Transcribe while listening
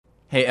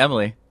Hey,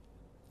 Emily.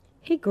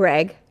 Hey,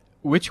 Greg.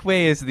 Which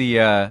way is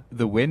the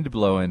wind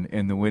blowing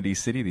in the Windy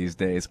City these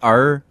days?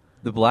 Are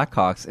the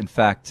Blackhawks, in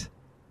fact,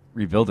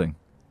 rebuilding?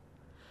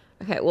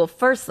 Okay, well,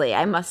 firstly,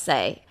 I must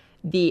say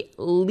the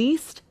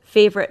least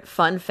favorite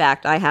fun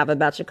fact I have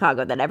about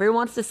Chicago that everyone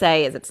wants to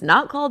say is it's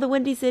not called the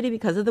Windy City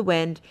because of the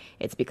wind.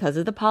 It's because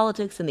of the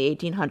politics in the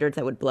 1800s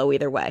that would blow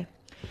either way.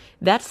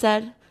 That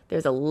said,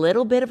 there's a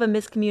little bit of a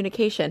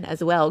miscommunication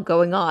as well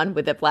going on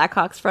with the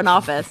Blackhawks front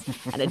office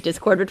and a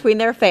discord between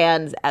their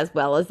fans as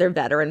well as their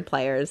veteran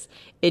players.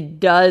 It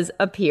does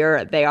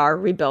appear they are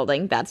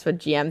rebuilding. That's what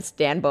GM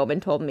Stan Bowman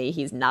told me.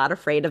 He's not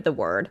afraid of the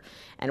word.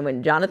 And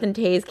when Jonathan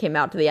Toews came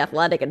out to The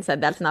Athletic and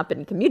said that's not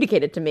been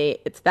communicated to me,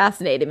 it's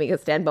fascinating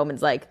because Stan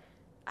Bowman's like,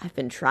 I've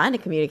been trying to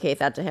communicate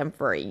that to him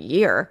for a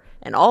year.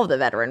 And all of the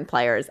veteran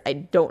players, I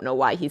don't know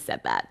why he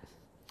said that.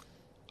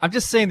 I'm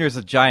just saying there's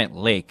a giant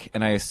lake,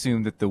 and I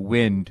assume that the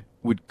wind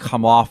would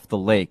come off the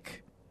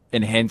lake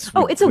and hence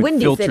it's a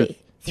windy filter city.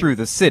 Through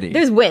the city.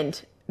 There's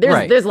wind.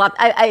 There's a lot.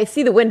 I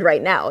see the wind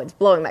right now. It's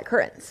blowing my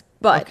curtains.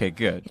 But okay,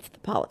 good. It's the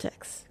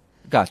politics.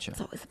 Gotcha.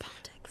 It's always the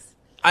politics.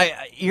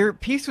 Your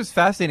piece was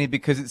fascinating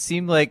because it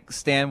seemed like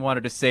Stan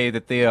wanted to say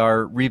that they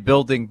are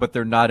rebuilding, but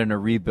they're not in a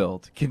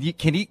rebuild. Can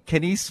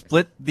he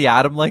split the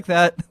atom like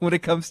that when it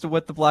comes to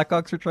what the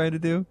Blackhawks are trying to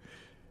do?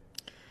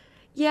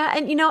 Yeah,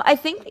 and I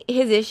think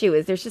his issue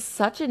is there's just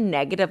such a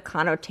negative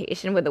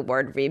connotation with the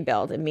word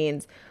rebuild. It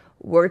means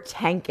we're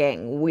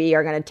tanking. We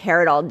are going to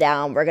tear it all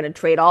down. We're going to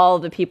trade all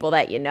the people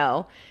that you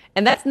know.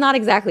 And that's not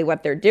exactly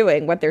what they're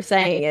doing. What they're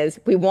saying is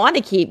we want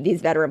to keep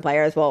these veteran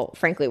players. Well,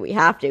 frankly, we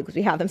have to because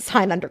we have them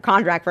signed under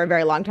contract for a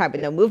very long time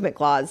with no movement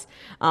clause.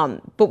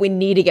 But we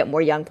need to get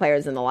more young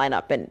players in the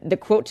lineup. And the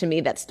quote to me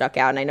that stuck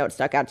out, and I know it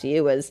stuck out to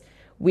you, was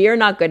we are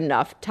not good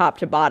enough top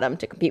to bottom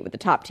to compete with the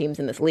top teams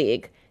in this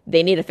league.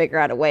 They need to figure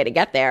out a way to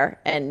get there.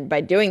 And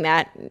by doing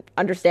that,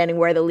 understanding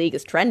where the league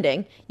is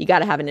trending, you got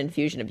to have an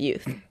infusion of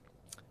youth.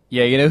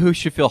 Yeah, you know who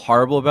should feel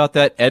horrible about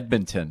that?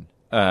 Edmonton,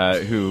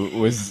 who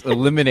was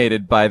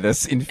eliminated by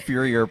this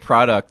inferior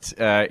product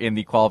in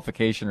the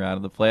qualification round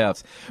of the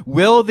playoffs.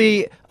 Will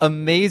the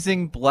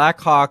amazing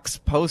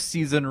Blackhawks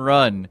postseason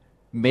run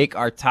make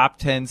our top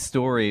 10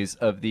 stories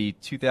of the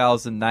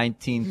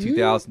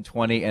 2019-2020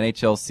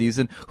 NHL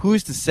season?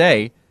 Who's to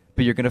say?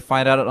 But you're going to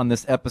find out on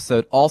this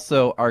episode.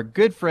 Also, our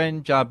good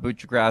friend John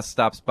Buccigross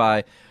stops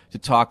by to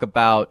talk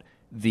about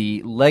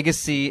the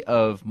legacy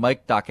of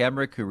Mike Doc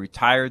Emrick, who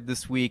retired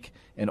this week,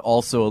 and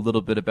also a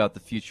little bit about the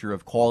future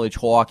of college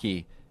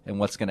hockey and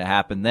what's going to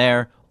happen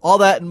there. All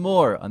that and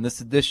more on this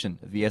edition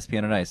of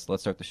ESPN on Ice.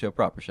 Let's start the show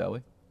proper, shall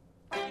we?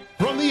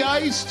 From the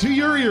ice to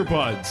your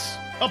earbuds,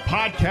 a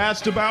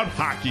podcast about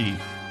hockey.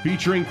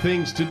 Featuring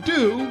things to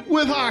do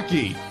with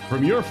hockey.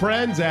 From your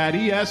friends at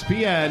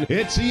ESPN,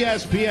 it's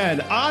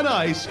ESPN on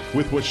Ice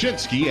with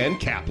Wyshynski and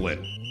Kaplan.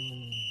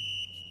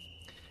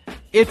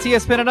 It's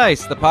ESPN on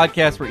Ice, the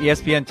podcast where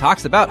ESPN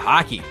talks about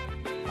hockey.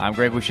 I'm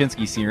Greg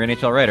Wyshynski, senior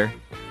NHL writer.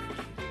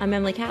 I'm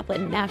Emily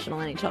Kaplan, national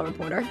NHL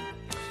reporter.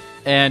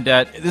 And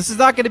this is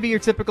not going to be your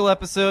typical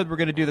episode. We're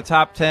going to do the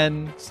top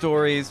 10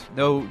 stories,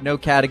 no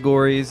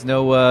categories,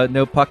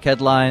 no puck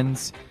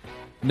headlines.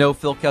 No,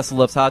 Phil Kessel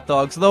loves hot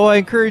dogs, though I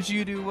encourage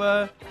you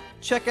to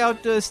check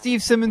out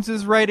Steve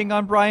Simmons' writing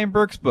on Brian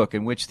Burke's book,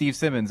 in which Steve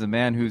Simmons, a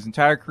man whose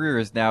entire career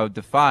is now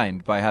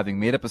defined by having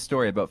made up a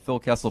story about Phil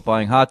Kessel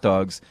buying hot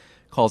dogs,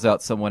 calls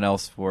out someone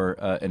else for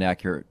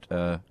inaccurate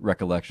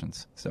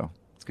recollections. So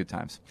it's good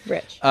times.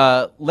 Rich.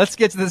 Let's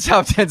get to the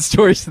top 10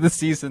 stories of the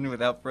season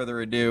without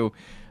further ado.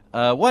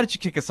 Why don't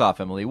you kick us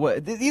off, Emily?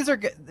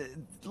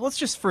 Let's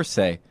just first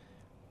say,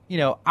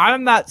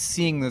 I'm not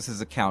seeing this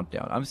as a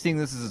countdown. I'm seeing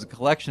this as a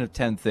collection of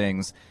 10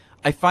 things.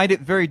 I find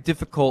it very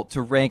difficult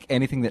to rank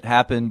anything that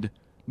happened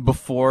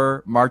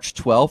before March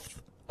 12th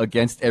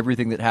against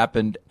everything that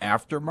happened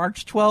after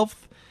March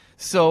 12th.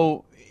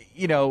 So,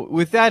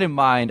 with that in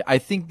mind, I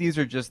think these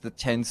are just the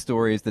 10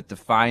 stories that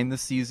define the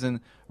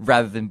season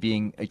rather than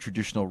being a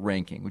traditional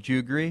ranking. Would you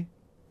agree?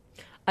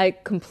 I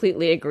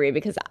completely agree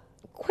because,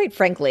 quite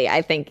frankly,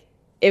 I think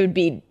it would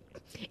be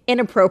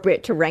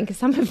inappropriate to rank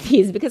some of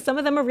these because some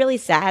of them are really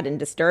sad and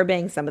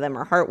disturbing. Some of them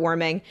are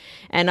heartwarming.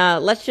 And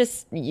let's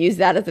just use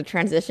that as a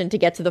transition to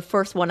get to the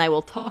first one I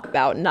will talk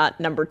about,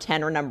 not number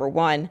 10 or number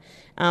 1.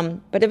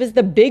 But it was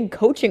the big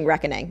coaching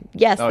reckoning.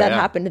 Yes, that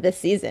happened this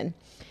season.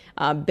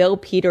 Bill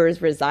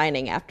Peters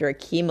resigning after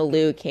Akeem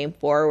Alou came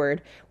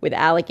forward with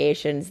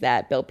allegations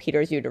that Bill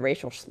Peters used a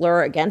racial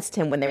slur against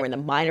him when they were in the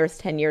minors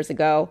 10 years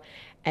ago.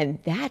 And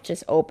that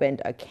just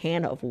opened a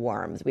can of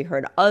worms. We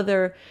heard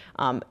other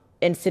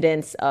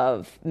incidents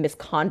of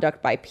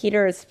misconduct by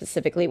Peters,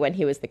 specifically when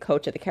he was the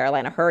coach of the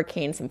Carolina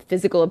Hurricanes, some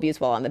physical abuse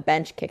while on the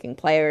bench, kicking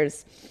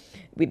players.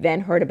 We then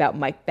heard about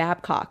Mike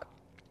Babcock,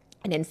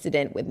 an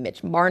incident with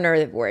Mitch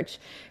Marner, which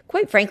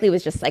quite frankly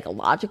was just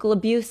psychological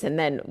abuse. And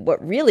then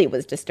what really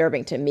was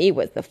disturbing to me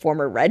was the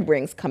former Red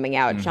Wings coming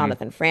out,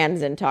 Jonathan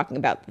Franzen, talking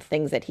about the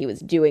things that he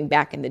was doing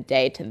back in the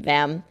day to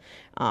them.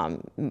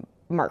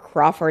 Mark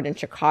Crawford in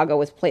Chicago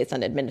was placed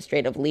on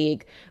administrative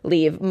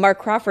leave. Mark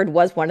Crawford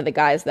was one of the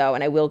guys, though,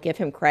 and I will give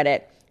him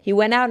credit, he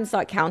went out and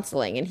sought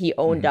counseling, and he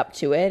owned up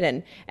to it.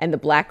 And the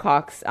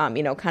Blackhawks,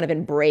 kind of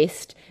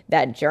embraced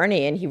that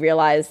journey. And he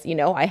realized,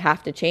 I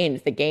have to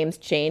change. The game's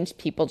changed,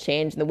 people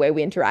change, and the way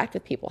we interact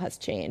with people has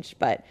changed.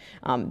 But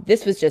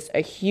this was just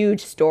a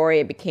huge story.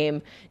 It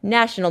became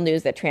national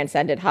news that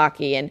transcended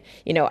hockey. And,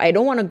 I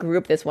don't want to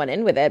group this one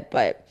in with it,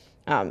 but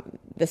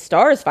the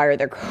Stars fired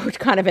their coach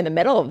kind of in the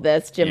middle of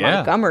this, Jim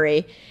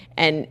Montgomery,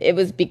 and it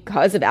was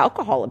because of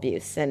alcohol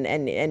abuse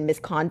and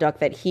misconduct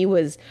that he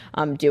was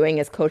doing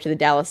as coach of the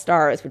Dallas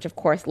Stars, which of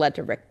course led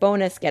to Rick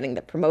Bowness getting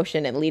the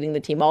promotion and leading the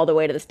team all the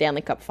way to the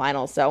Stanley Cup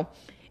final. So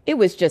it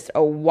was just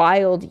a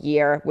wild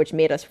year, which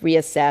made us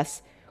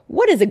reassess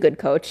what is a good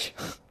coach.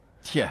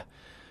 Yeah,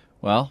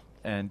 well,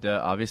 and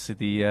obviously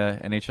the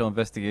NHL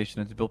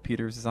investigation into Bill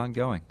Peters is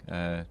ongoing.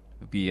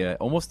 It'll be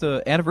almost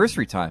an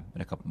anniversary time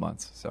in a couple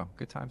months, so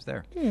good times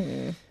there.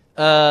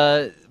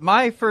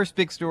 My first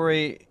big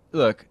story,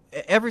 look,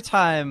 every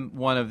time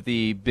one of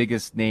the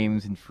biggest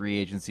names in free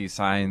agency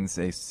signs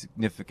a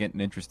significant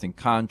and interesting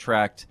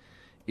contract,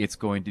 it's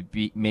going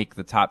to make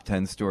the top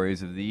 10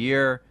 stories of the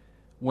year.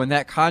 When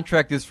that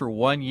contract is for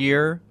 1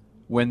 year,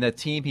 when the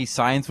team he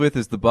signs with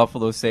is the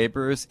Buffalo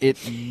Sabres, it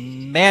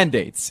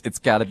mandates it's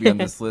got to be on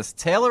this list.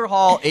 Taylor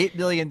Hall, $8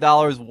 million,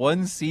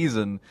 1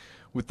 season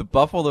with the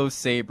Buffalo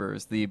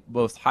Sabres, the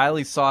most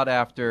highly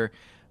sought-after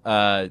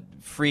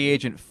free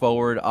agent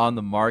forward on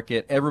the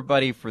market.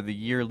 Everybody for the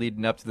year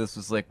leading up to this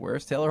was like,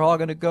 where's Taylor Hall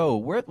going to go?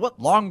 What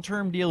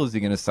long-term deal is he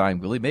going to sign?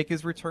 Will he make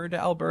his return to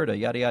Alberta?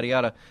 Yada, yada,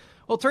 yada.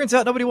 Well, it turns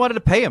out nobody wanted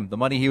to pay him the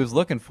money he was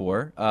looking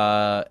for,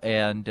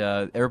 and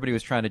everybody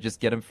was trying to just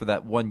get him for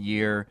that 1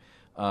 year.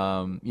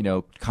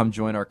 Come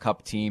join our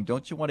Cup team.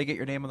 Don't you want to get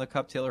your name on the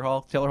Cup, Taylor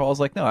Hall? Taylor Hall's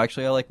like, no,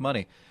 actually, I like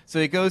money. So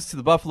he goes to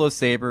the Buffalo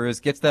Sabres,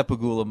 gets that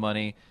Pagula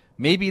money.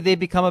 Maybe they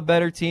become a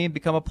better team,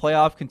 become a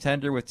playoff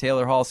contender with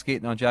Taylor Hall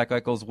skating on Jack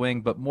Eichel's wing.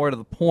 But more to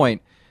the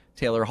point,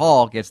 Taylor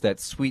Hall gets that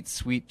sweet,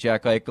 sweet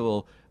Jack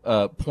Eichel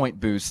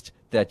point boost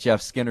that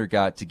Jeff Skinner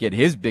got to get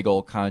his big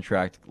old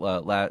contract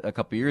a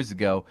couple years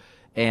ago.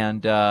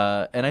 And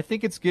I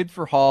think it's good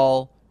for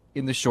Hall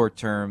in the short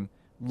term,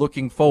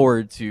 looking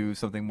forward to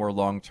something more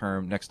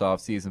long-term next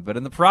offseason. But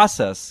in the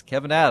process,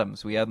 Kevin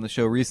Adams, we had on the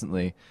show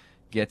recently,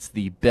 gets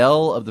the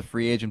belle of the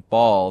free agent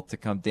ball to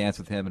come dance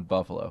with him in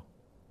Buffalo.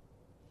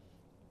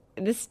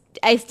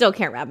 I still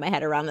can't wrap my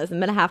head around this. I'm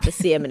going to have to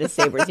see him in his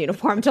Sabres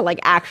uniform to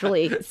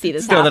actually see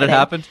this Still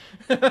happening.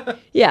 that it happened?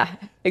 Yeah,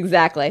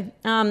 exactly.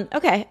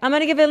 Okay, I'm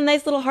going to give it a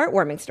nice little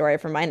heartwarming story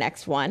for my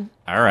next one.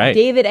 All right.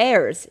 David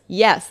Ayers.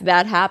 Yes,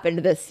 that happened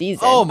this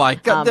season. Oh, my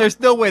God. There's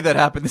no way that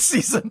happened this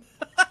season.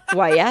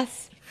 Why,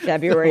 yes.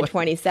 February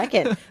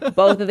 22nd.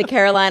 Both of the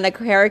Carolina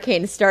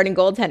Hurricanes starting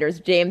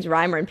goaltenders, James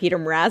Reimer and Peter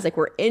Mrazek,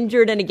 were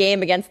injured in a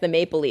game against the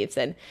Maple Leafs.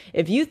 And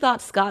if you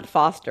thought Scott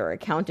Foster,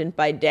 accountant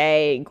by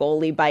day,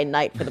 goalie by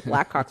night for the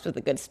Blackhawks, was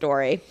a good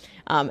story,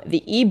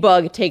 the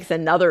E-bug takes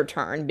another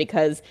turn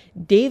because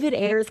David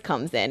Ayers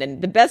comes in.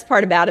 And the best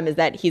part about him is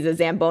that he's a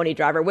Zamboni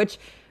driver, which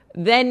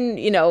then,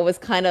 was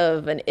kind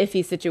of an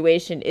iffy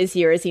situation. Is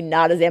he or is he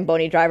not a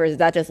Zamboni driver? Does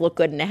that just look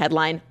good in a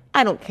headline?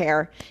 I don't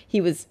care. He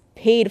was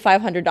paid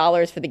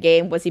 $500 for the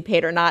game. Was he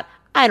paid or not?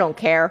 I don't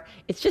care.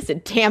 It's just a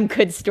damn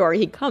good story.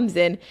 He comes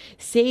in,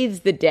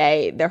 saves the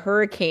day. The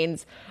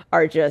Hurricanes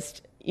are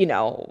just,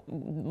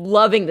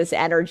 loving this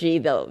energy.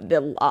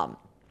 The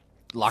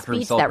locker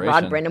room speech that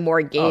Rod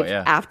Brind'Amour gave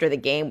after the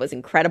game was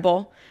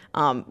incredible.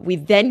 We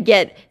then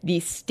get the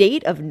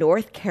state of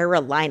North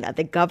Carolina,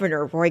 the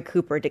governor, Roy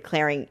Cooper,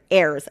 declaring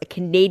Ayers a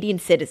Canadian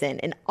citizen,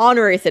 an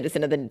honorary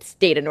citizen of the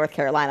state of North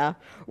Carolina.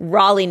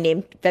 Raleigh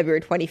named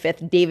February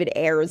 25th David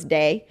Ayers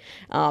Day.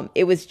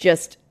 It was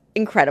just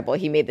incredible.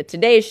 He made the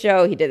Today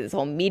Show. He did his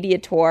whole media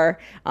tour.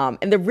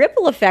 And the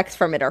ripple effects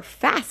from it are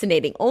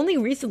fascinating. Only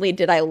recently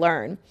did I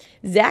learn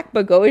Zach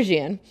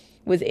Bogosian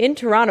was in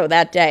Toronto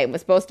that day and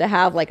was supposed to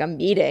have a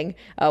meeting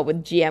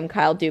with GM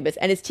Kyle Dubas.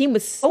 And his team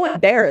was so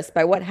embarrassed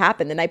by what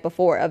happened the night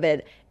before of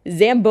a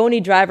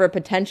Zamboni driver,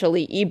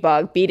 potentially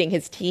E-bug, beating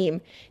his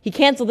team. He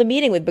canceled the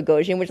meeting with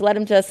Bogosian, which led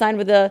him to sign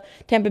with the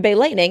Tampa Bay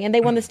Lightning, and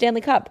they won the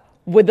Stanley Cup.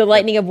 Would the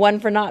Lightning have won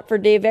for not for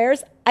Dave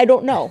Ayers? I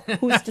don't know.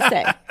 Who's to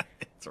say?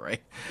 That's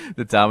right.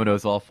 The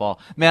dominoes all fall.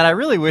 Man, I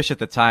really wish at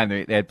the time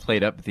they had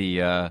played up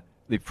the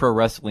pro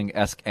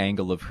wrestling-esque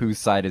angle of whose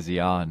side is he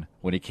on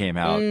when he came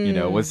out.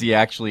 Was he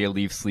actually a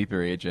Leaf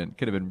sleeper agent?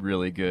 Could have been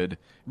really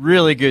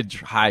good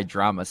high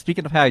drama.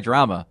 Speaking of high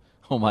drama,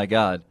 oh my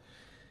God.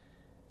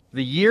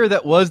 The year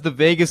that was the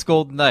Vegas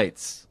Golden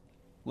Knights.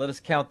 Let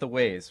us count the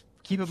ways.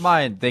 Keep in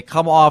mind, they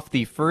come off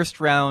the first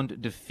round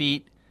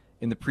defeat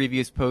in the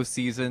previous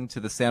postseason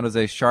to the San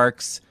Jose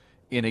Sharks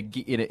in a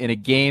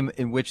game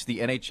in which the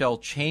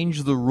NHL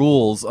changed the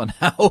rules on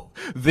how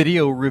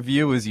video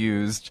review is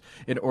used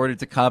in order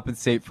to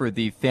compensate for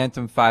the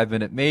phantom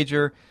 5-minute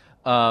major.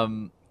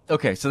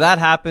 Okay, so that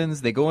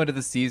happens. They go into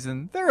the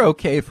season. They're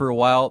okay for a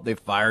while. They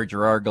fire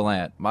Gerard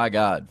Gallant. My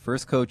God,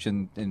 first coach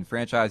in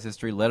franchise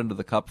history, led them to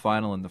the Cup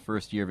final in the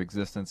first year of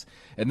existence.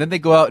 And then they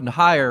go out and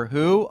hire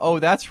who? Oh,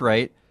 that's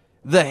right.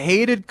 The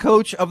hated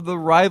coach of the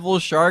rival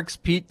Sharks,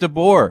 Pete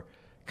DeBoer,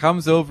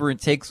 comes over and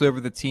takes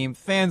over the team.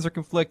 Fans are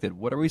conflicted.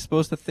 What are we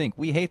supposed to think?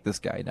 We hate this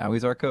guy. Now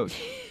he's our coach.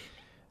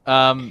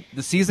 The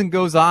season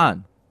goes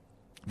on.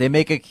 They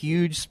make a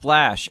huge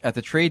splash at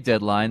the trade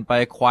deadline by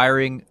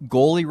acquiring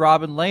goalie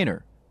Robin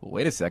Lehner. Well,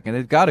 wait a second.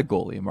 They've got a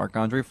goalie,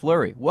 Marc-Andre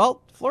Fleury.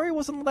 Well, Fleury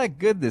wasn't that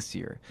good this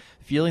year.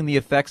 Feeling the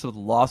effects of the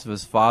loss of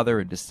his father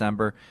in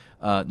December,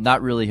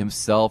 not really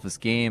himself, his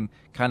game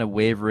kind of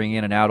wavering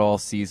in and out all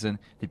season.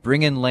 They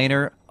bring in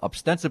Lehner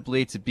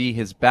ostensibly to be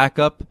his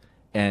backup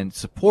and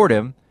support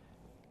him.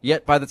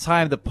 Yet by the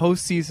time the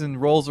postseason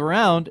rolls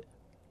around,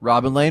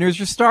 Robin Lehner's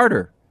your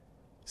starter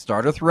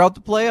throughout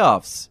the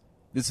playoffs.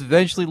 This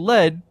eventually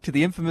led to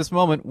the infamous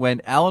moment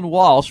when Alan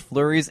Walsh,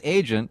 Fleury's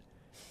agent,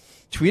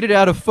 tweeted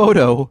out a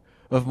photo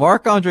of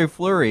Marc-Andre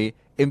Fleury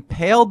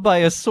impaled by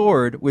a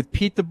sword with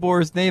Pete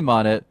DeBoer's name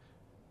on it,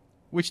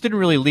 which didn't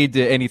really lead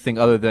to anything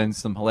other than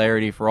some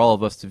hilarity for all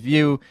of us to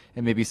view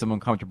and maybe some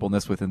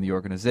uncomfortableness within the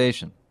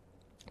organization.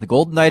 The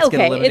Golden Knights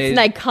get eliminated. It's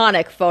an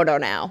iconic photo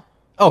now.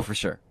 Oh, for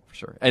sure.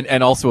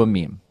 And also a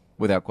meme,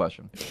 without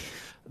question.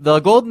 The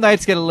Golden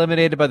Knights get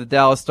eliminated by the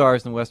Dallas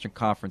Stars in the Western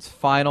Conference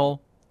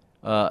Final.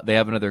 They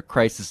have another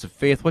crisis of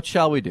faith. What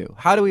shall we do?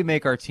 How do we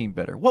make our team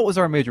better? What was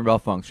our major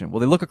malfunction? Well,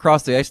 they look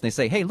across the ice and they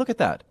say, hey, look at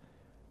that.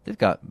 They've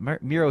got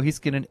Miro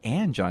Heiskanen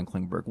and John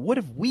Klingberg. What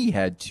if we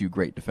had two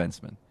great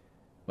defensemen?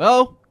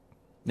 Well,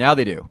 now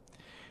they do.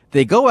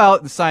 They go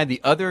out and sign the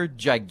other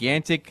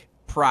gigantic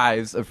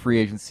prize of free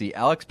agency,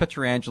 Alex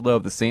Pietrangelo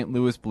of the St.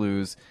 Louis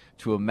Blues,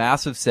 to a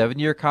massive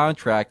 7-year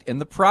contract. In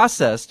the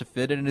process, to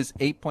fit in his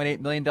 $8.8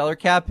 million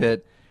cap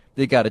hit,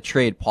 they got to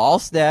trade Paul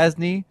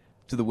Stastny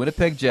to the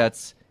Winnipeg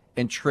Jets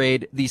and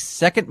trade the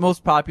second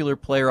most popular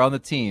player on the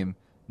team,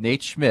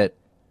 Nate Schmidt,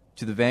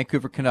 to the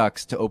Vancouver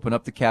Canucks to open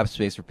up the cap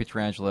space for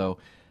Pietrangelo.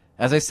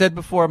 As I said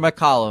before in my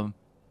column,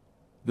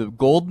 the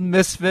Golden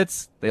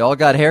Misfits, they all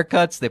got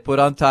haircuts, they put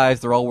on ties,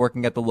 they're all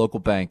working at the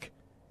local bank.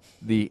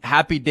 The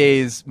happy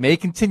days may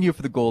continue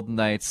for the Golden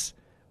Knights,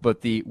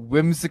 but the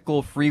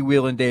whimsical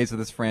freewheeling days of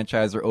this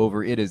franchise are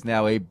over. It is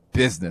now a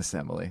business,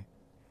 Emily.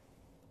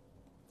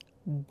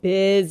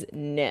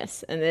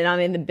 Business. And then I'm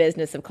in the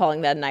business of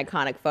calling that an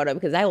iconic photo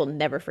because I will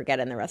never forget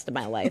it in the rest of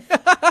my life.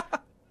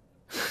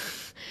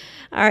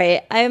 All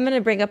right, I'm going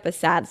to bring up a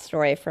sad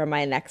story for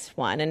my next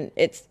one, and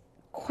it's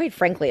quite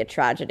frankly a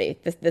tragedy.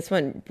 This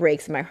one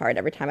breaks my heart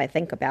every time I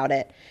think about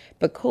it.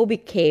 But Colby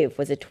Cave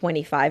was a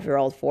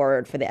 25-year-old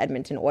forward for the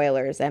Edmonton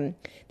Oilers, and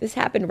this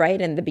happened right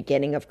in the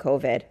beginning of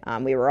COVID.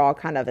 We were all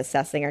kind of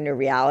assessing our new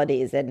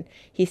realities, and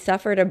he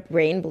suffered a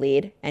brain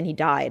bleed, and he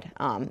died.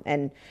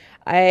 And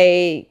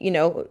I,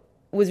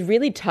 was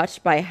really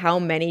touched by how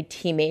many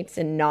teammates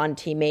and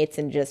non-teammates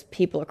and just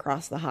people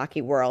across the hockey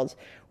world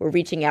were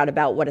reaching out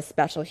about what a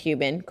special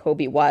human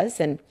Kobe was.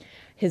 And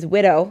his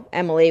widow,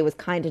 Emily, was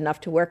kind enough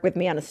to work with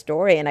me on a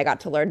story, and I got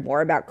to learn more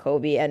about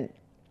Kobe. And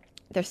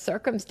the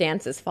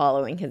circumstances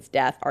following his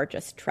death are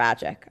just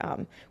tragic.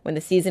 When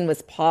the season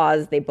was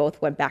paused, they both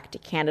went back to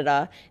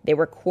Canada. They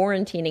were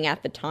quarantining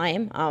at the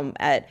time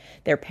at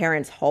their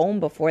parents' home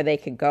before they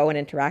could go and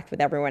interact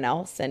with everyone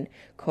else. And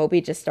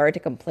Kobe just started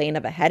to complain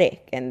of a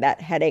headache. And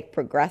that headache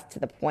progressed to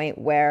the point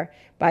where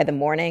by the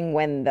morning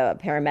when the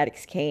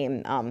paramedics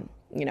came,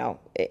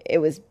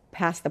 it was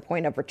past the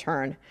point of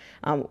return.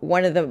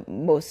 One of the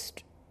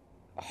most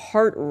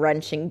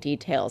heart-wrenching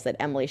details that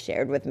Emily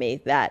shared with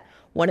me, that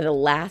one of the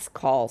last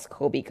calls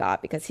Kobe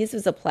got, because he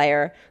was a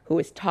player who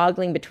was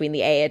toggling between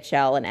the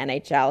AHL and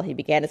NHL. He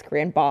began his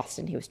career in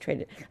Boston. He was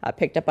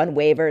picked up on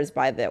waivers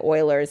by the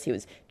Oilers. He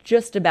was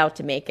just about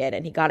to make it,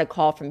 and he got a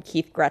call from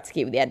Keith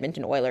Gretzky with the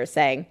Edmonton Oilers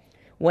saying,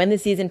 when the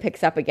season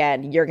picks up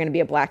again, you're going to be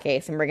a Black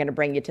Ace, and we're going to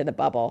bring you to the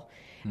bubble.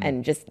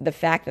 And just the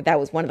fact that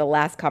was one of the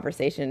last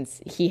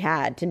conversations he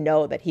had, to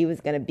know that he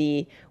was going to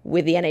be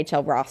with the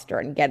NHL roster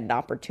and get an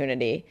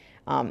opportunity,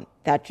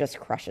 that just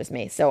crushes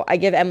me. So I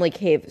give Emily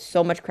Cave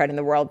so much credit in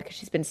the world because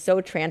she's been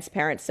so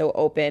transparent, so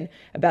open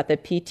about the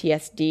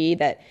PTSD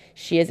that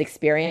she has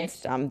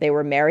experienced. They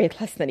were married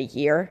less than a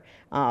year.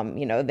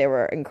 They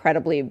were an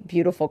incredibly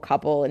beautiful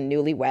couple and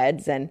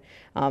newlyweds. And,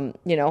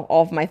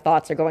 all of my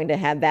thoughts are going to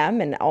them,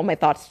 and all my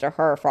thoughts to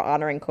her for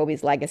honoring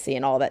Kobe's legacy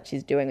and all that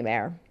she's doing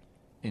there.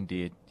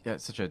 Indeed. Yeah,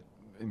 it's such an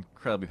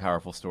incredibly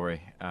powerful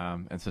story,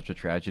 and such a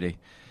tragedy.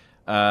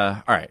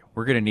 All right,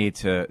 we're going to need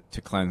to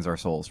cleanse our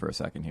souls for a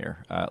second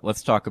here.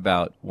 Let's talk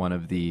about one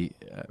of the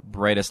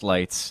brightest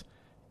lights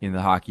in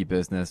the hockey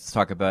business. Let's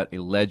talk about a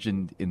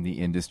legend in the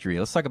industry.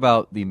 Let's talk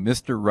about the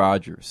Mr.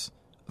 Rogers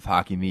of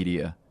hockey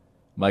media,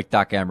 Mike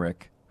Doc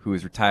Emrick, who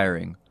is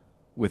retiring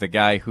with a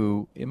guy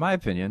who, in my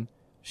opinion,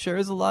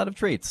 shares a lot of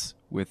traits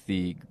with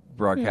the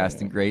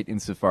broadcasting great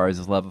insofar as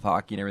his love of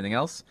hockey and everything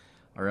else.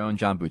 Our own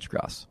John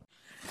Buccigross.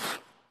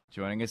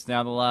 Joining us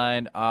down the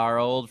line, our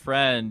old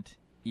friend,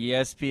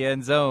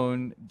 ESPN's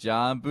own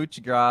John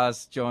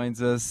Buccigross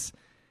joins us.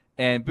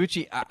 And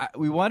Bucci,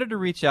 we wanted to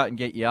reach out and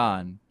get you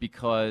on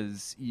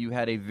because you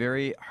had a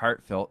very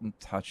heartfelt and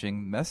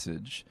touching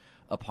message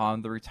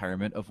upon the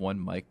retirement of one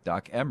Mike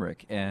Doc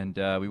Emrick. And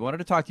we wanted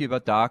to talk to you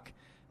about Doc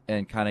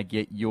and kind of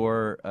get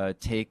your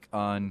take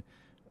on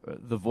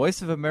the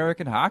voice of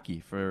American hockey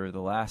for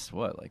the last,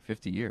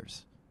 50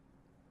 years.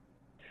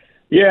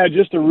 Yeah,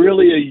 just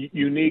a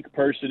unique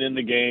person in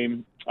the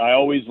game. I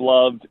always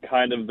loved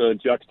kind of the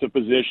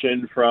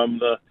juxtaposition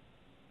from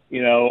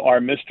our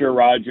Mr.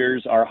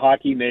 Rogers, our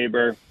hockey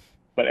neighbor.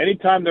 But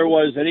anytime there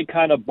was any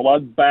kind of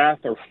bloodbath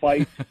or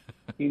fight,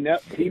 he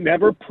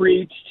never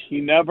preached.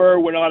 He never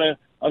went on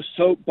a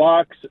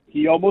soapbox.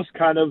 He almost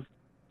kind of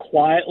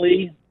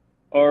quietly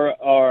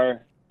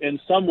or in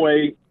some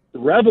way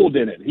reveled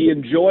in it. He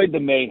enjoyed the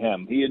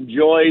mayhem. He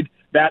enjoyed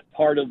that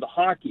part of the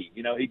hockey.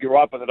 He grew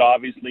up with it,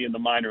 obviously, in the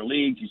minor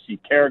leagues. You see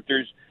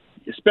characters,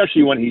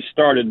 especially when he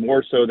started,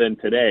 more so than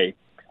today.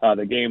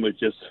 The game was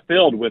just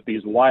filled with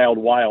these wild,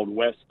 wild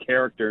West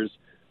characters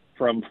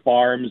from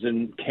farms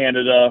in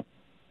Canada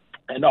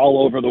and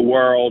all over the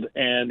world.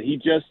 And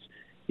he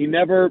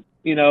never,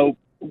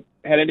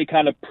 had any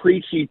kind of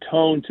preachy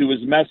tone to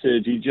his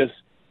message. He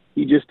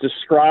just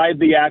described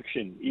the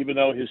action, even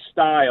though his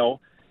style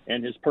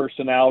and his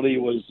personality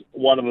was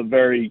one of a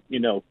very,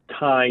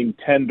 kind,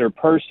 tender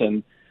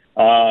person.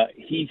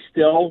 He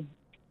still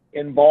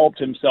involved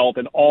himself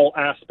in all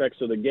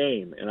aspects of the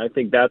game. And I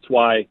think that's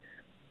why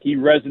he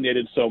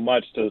resonated so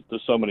much to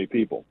so many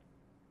people.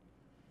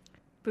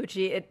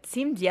 Bucci, it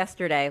seemed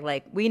yesterday,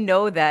 we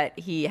know that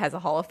he has a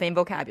Hall of Fame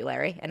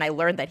vocabulary, and I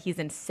learned that he's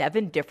in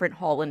 7 different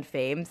Hall of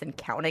Fames and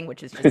counting,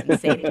 which is just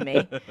insane to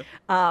me.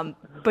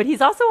 But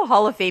he's also a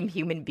Hall of Fame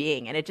human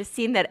being, and it just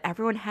seemed that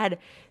everyone had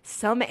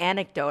some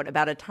anecdote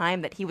about a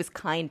time that he was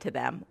kind to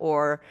them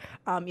or,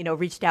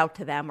 reached out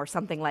to them or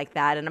something like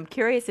that. And I'm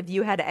curious if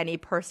you had any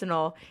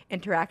personal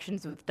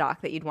interactions with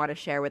Doc that you'd want to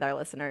share with our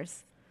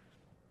listeners.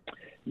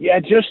 Yeah,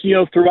 just,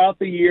 throughout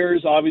the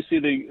years, obviously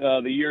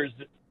the years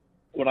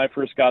when I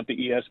first got to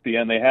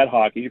ESPN, they had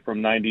hockey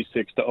from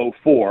 96 to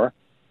 04,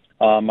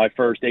 my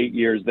first 8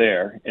 years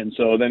there. And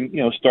so then,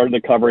 started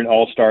to covering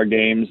all-star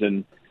games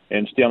and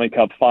Stanley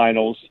Cup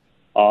finals.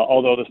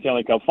 Although the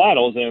Stanley Cup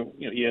finals,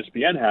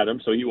 ESPN had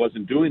them, so he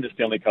wasn't doing the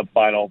Stanley Cup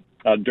final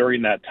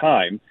during that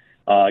time.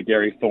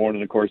 Gary Thorne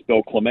and, of course,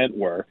 Bill Clement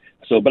were.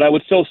 But I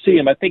would still see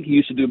him. I think he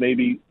used to do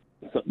maybe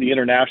the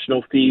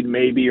international feed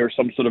maybe or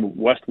some sort of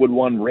Westwood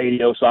One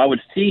radio. So I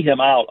would see him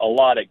out a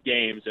lot at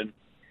games. And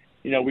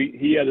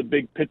he had a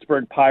big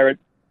Pittsburgh Pirate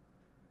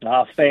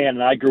fan,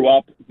 and I grew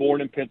up, born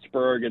in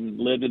Pittsburgh, and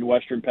lived in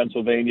Western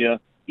Pennsylvania,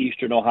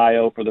 Eastern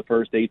Ohio for the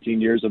first 18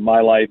 years of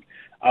my life.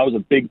 I was a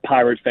big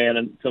Pirate fan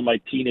until my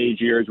teenage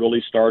years.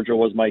 Willie Stargell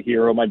was my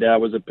hero. My dad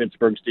was a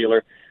Pittsburgh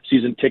Steeler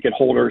season ticket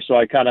holder, so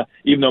I kind of,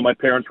 even though my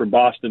parents were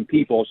Boston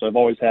people, so I've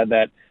always had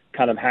that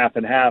kind of half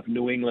and half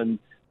New England,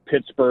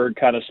 Pittsburgh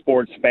kind of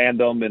sports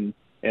fandom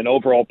and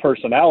overall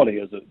personality,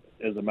 as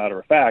a matter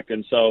of fact.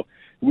 And so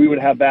we would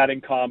have that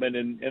in common.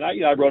 And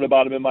I wrote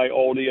about him in my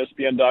old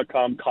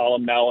ESPN.com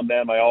column now and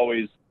then. I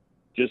always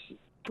just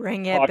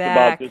bring it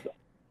back. About this.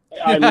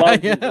 I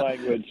loved his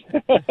language.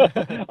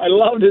 I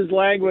loved his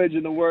language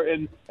and the word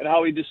and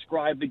how he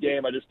described the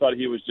game. I just thought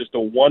he was just a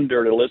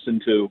wonder to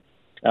listen to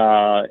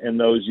in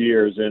those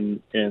years,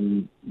 and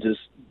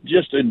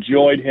just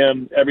enjoyed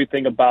him,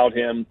 everything about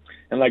him.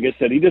 And like I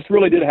said, he just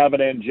really did have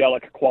an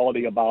angelic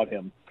quality about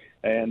him,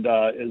 and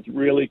is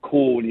really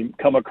cool when you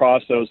come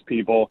across those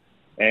people.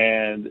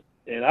 And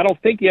I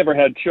don't think he ever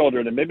had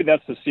children, and maybe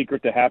that's the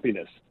secret to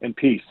happiness and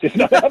peace, is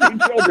not having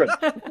children.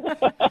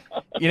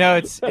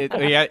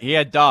 He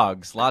had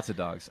dogs, lots of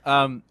dogs.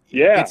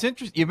 Yeah. It's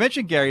interesting. You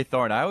mentioned Gary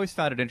Thorne. I always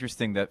found it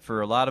interesting that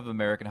for a lot of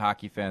American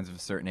hockey fans of a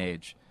certain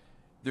age,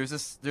 there's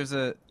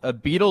a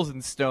Beatles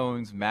and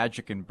Stones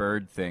Magic and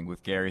Bird thing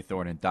with Gary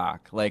Thorne and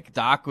Doc. Like,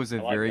 Doc was a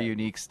very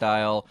unique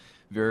style,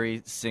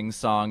 very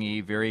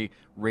sing-songy, very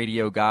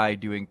radio guy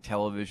doing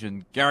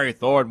television. Gary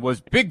Thorne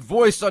was big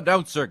voice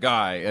announcer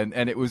guy,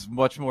 and it was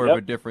much more of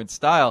a different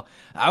style.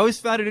 I always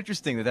found it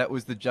interesting that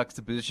was the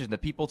juxtaposition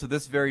that people to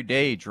this very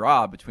day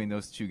draw between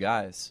those two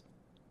guys.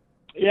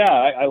 Yeah,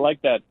 I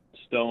like that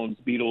Stones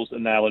Beatles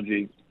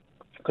analogy.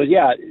 Because,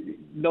 yeah,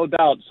 no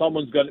doubt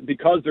someone's going to,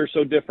 because they're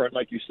so different,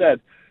 like you said,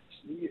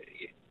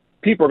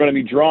 people are going to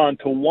be drawn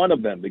to one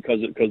of them because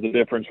the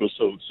difference was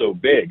so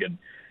big. And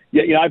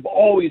yeah, I've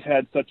always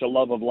had such a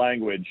love of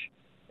language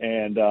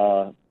and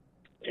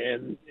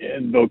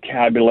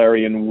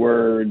vocabulary and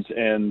words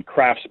and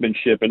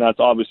craftsmanship, and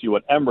that's obviously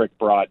what Emrick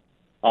brought.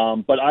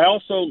 But I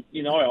also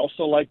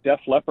like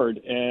Def Leppard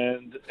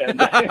and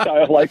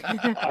I like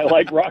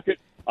rocket.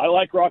 I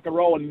like rock and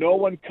roll, and no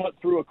one cut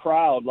through a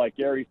crowd like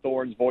Gary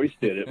Thorne's voice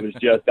did. It was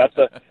just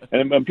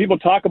and when people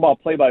talk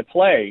about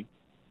play-by-play,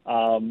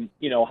 how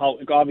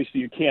obviously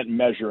you can't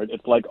measure it.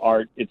 It's like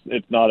art.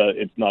 It's not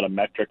a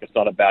metric. It's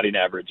not a batting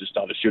average. It's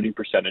not a shooting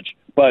percentage.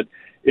 But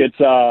it's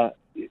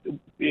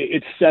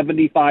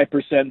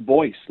 75%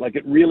 voice. Like,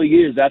 it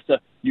really is. That's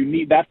the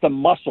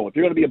muscle. If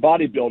you're going to be a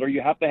bodybuilder,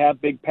 you have to have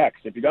big pecs.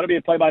 If you're going to be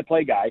a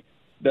play-by-play guy,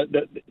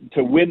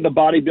 to win the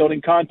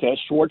bodybuilding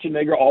contest,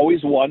 Schwarzenegger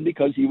always won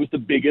because he was the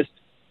biggest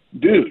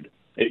dude.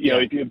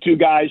 If you have two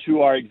guys who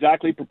are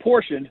exactly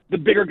proportioned, the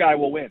bigger guy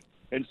will win.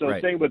 And so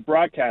same with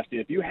broadcasting.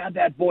 If you have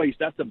that voice,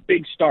 that's a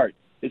big start,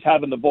 is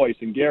having the voice.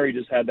 And Gary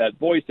just had that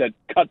voice that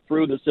cut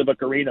through the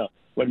Civic Arena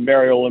when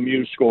Mario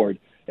Lemieux scored.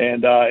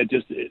 And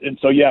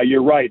so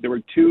you're right. There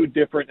were two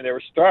different, and they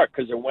were stark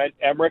because it went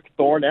Emrick,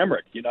 Thorne,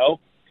 Emrick,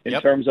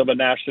 in terms of a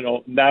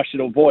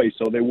national voice.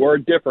 So they were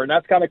different.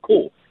 That's kind of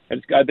cool.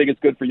 And I think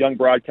it's good for young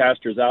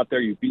broadcasters out there.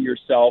 You be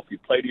yourself, you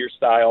play to your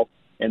style,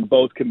 and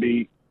both can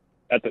be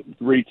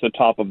reach the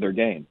top of their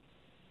game.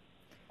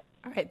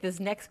 All right, this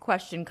next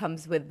question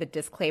comes with the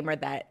disclaimer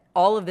that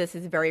all of this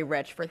is very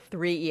rich for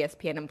 3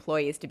 ESPN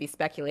employees to be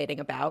speculating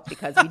about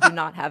because we do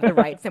not have the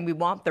rights and we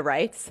want the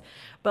rights.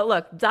 But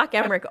look, Doc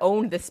Emrick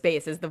owned the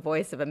space as the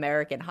voice of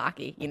American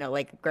hockey,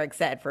 like Greg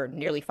said, for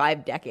nearly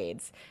 5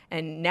 decades.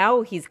 And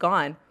now he's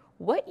gone.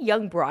 What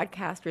young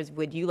broadcasters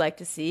would you like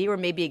to see, or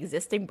maybe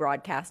existing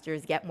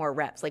broadcasters, get more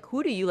reps? Like,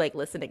 who do you like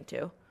listening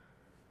to?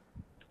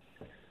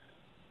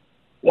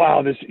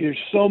 Wow, there's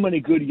so many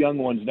good young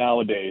ones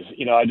nowadays.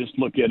 I just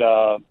look at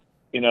ESPN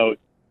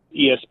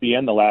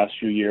the last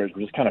few years.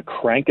 We're just kind of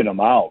cranking them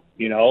out.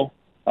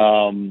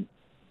 Adam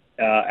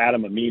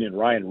Amin and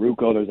Ryan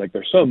Rucco.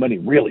 There's so many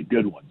really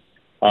good ones.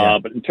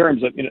 But in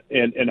terms of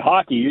in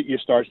hockey, you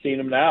start seeing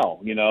them now.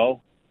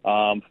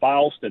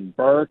 Faust and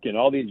Burke and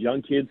all these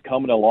young kids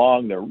coming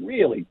along. They're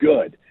really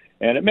good,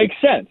 and it makes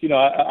sense.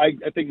 I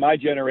think my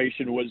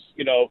generation was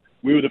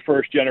we were the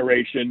first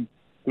generation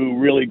who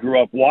really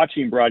grew up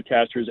watching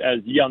broadcasters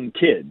as young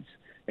kids.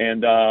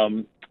 And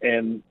so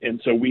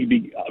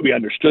we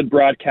understood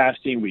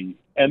broadcasting, we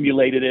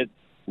emulated it,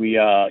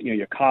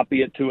 you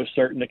copy it to a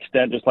certain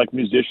extent, just like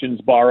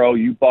musicians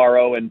you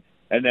borrow. And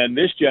then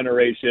this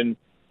generation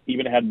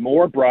even had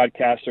more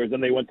broadcasters,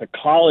 and they went to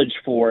college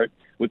for it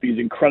with these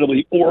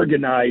incredibly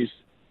organized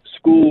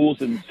schools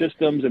and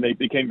systems, and they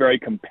became very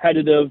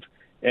competitive.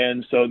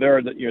 And so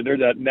they're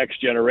that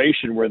next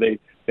generation where they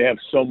have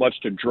so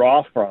much to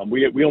draw from.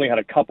 We only had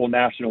a couple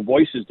national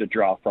voices to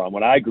draw from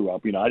when I grew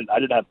up. I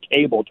didn't have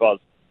cable until I was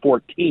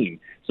 14,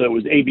 so it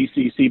was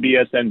ABC,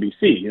 CBS,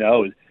 NBC.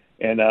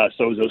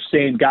 So it was those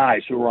same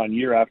guys who were on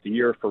year after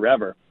year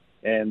forever.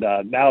 And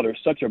now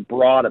there's such a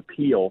broad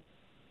appeal.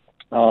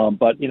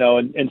 But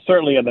and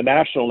certainly at the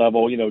national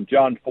level,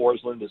 John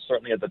Forsland is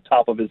certainly at the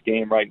top of his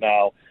game right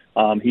now.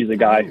 He's a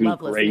guy who's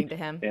great, to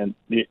him. And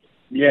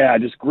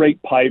just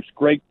great pipes,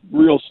 great,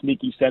 real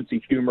sneaky sense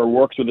of humor.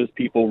 Works with his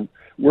people,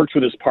 works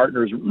with his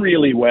partners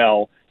really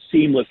well,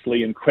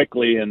 seamlessly and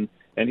quickly, and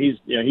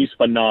he's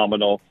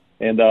phenomenal.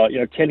 And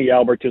Kenny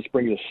Albert just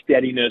brings a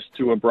steadiness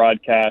to a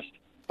broadcast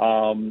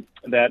and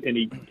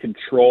he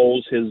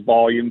controls his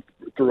volume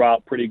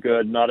throughout pretty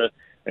good. Not a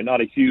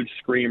huge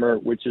screamer,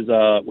 which is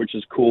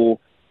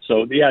cool.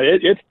 So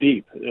it's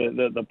deep.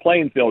 The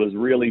playing field is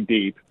really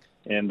deep.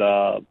 And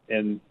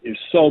there's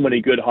so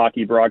many good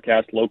hockey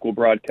broadcasts, local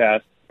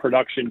broadcasts,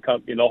 production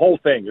company, the whole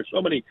thing. There's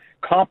so many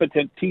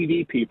competent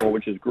TV people,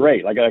 which is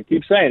great. Like I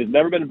keep saying, there's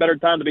never been a better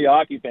time to be a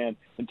hockey fan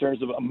in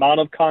terms of amount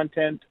of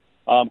content,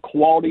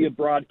 quality of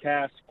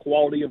broadcast,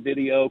 quality of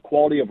video,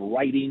 quality of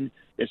writing.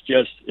 It's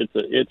just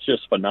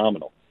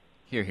phenomenal.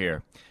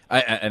 Hear.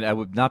 I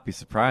would not be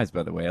surprised,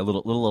 by the way.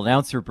 Little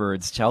announcer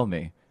birds tell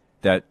me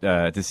that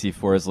to see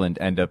Forsland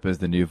end up as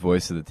the new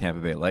voice of the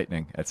Tampa Bay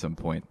Lightning at some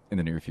point in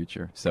the near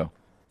future. So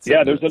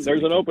there's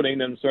an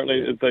opening, and certainly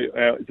it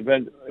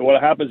depends.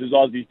 What happens is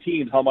all these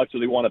teams, how much do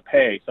they want to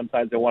pay?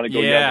 Sometimes they want to go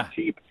young and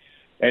cheap,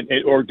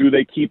 or do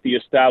they keep the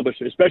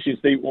established? Especially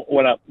if they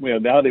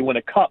now they win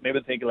a cup, maybe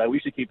they're thinking we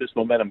should keep this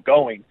momentum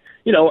going.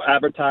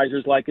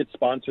 Advertisers like it,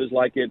 sponsors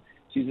like it,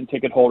 season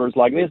ticket holders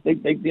like this. They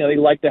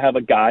like to have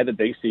a guy that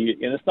they see,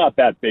 and it's not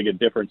that big a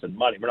difference in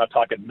money. We're not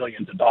talking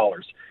millions of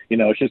dollars.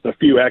 It's just a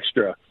few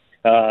extra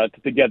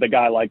to get the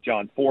guy like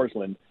John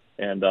Forsland,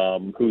 and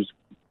who's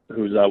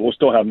we'll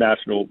still have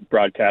national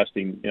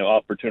broadcasting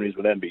opportunities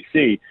with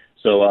NBC.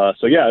 So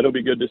it'll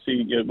be good to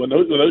see when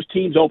those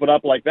teams open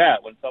up like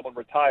that. When someone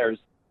retires,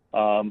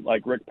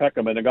 like Rick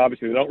Peckham, and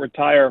obviously they don't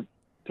retire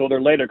till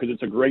they're later because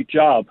it's a great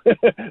job.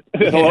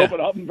 It'll open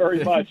up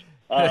very much.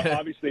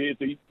 Obviously,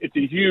 it's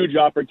a huge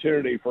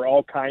opportunity for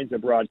all kinds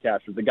of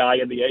broadcasters. The guy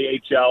in the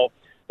AHL,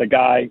 the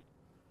guy,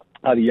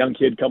 the young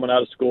kid coming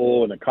out of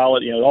school and the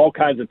college, all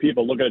kinds of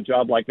people look at a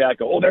job like that,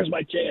 go, oh, there's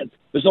my chance.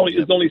 There's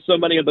only so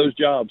many of those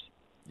jobs.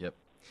 Yep.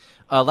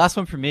 Last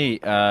one for me.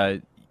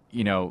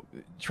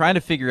 Trying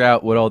to figure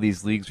out what all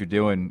these leagues are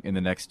doing in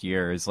the next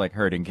year is like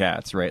herding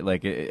cats, right?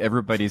 Like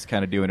everybody's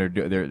kind of doing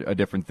a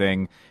different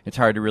thing. It's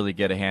hard to really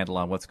get a handle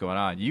on what's going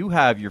on. You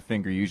have your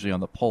finger usually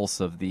on the pulse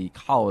of the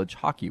college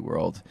hockey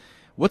world.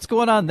 What's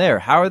going on there?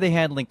 How are they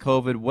handling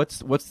COVID? What's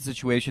the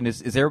situation?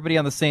 Is everybody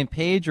on the same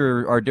page,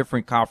 or are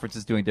different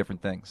conferences doing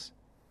different things?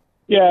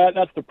 Yeah,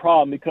 that's the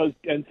problem, because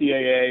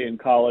NCAA and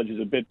college is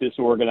a bit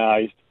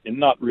disorganized and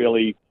not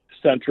really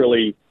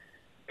centrally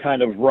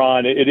kind of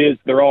run.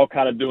 They're all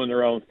kind of doing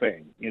their own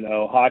thing,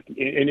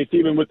 hockey, and it's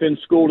even within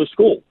school to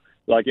school.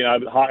 Like,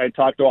 I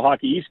talked to a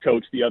Hockey East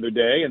coach the other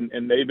day,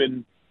 and they've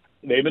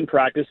been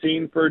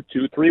practicing for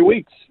 2-3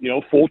 weeks,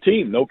 full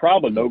team, no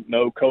problem,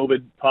 no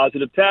COVID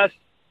positive tests,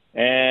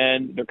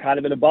 and they're kind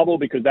of in a bubble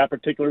because that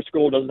particular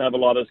school doesn't have a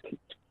lot of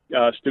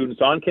students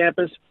on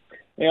campus.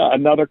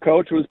 Another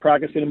coach was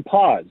practicing in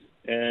pods,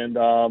 and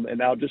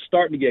now just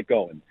starting to get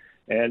going.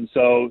 And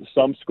so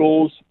some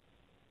schools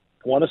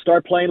want to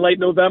start playing late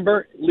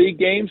November league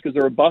games because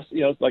they're a bus,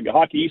 it's like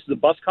Hockey East is a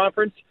bus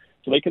conference,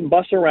 so they can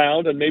bus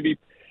around and maybe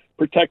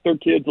protect their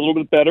kids a little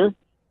bit better.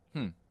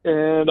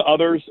 And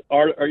others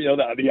are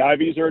the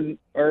Ivies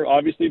are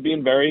obviously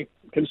being very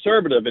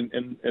conservative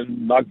and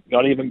not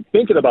even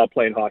thinking about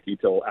playing hockey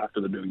till after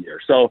the new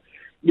year. So,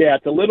 yeah,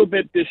 it's a little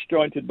bit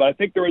disjointed, but I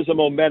think there is a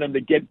momentum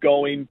to get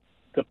going,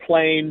 to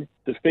playing,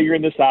 to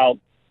figuring this out.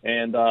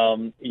 And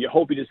you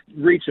hope you just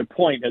reach a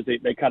point as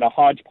they kind of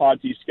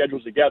hodgepodge these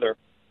schedules together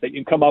that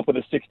you can come up with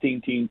a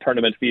 16-team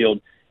tournament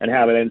field and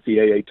have an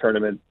NCAA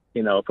tournament,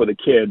 for the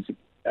kids.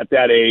 At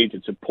that age,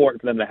 it's important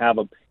for them to have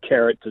a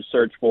carrot to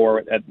search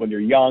for when you're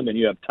young and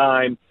you have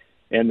time,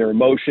 and their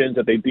emotions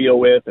that they deal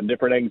with and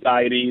different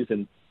anxieties.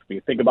 And when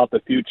you think about the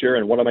future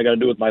and what am I going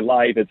to do with my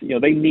life, I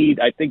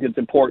think it's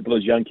important for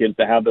those young kids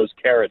to have those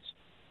carrots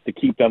to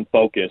keep them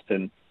focused.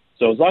 And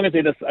so as long as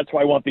that's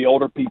why I want the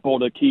older people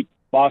to keep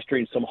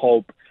fostering some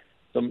hope.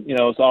 So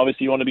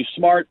obviously you want to be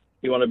smart,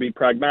 you want to be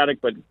pragmatic,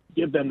 but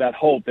give them that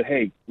hope that,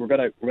 hey, we're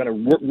going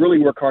to really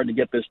work hard to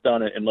get this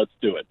done, and let's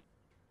do it.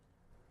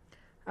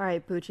 All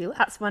right, Bucci,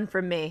 last one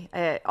from me.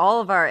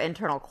 All of our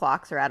internal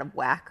clocks are out of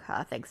whack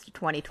thanks to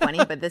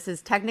 2020, but this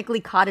is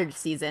technically cottage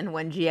season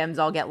when GMs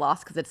all get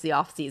lost because it's the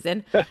off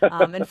season,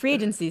 and free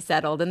agency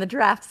settled and the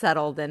draft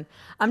settled. And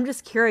I'm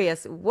just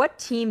curious, what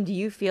team do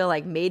you feel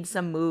like made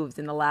some moves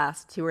in the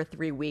last 2 or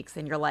 3 weeks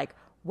and you're like,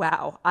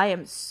 wow, I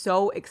am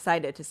so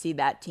excited to see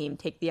that team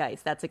take the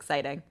ice. That's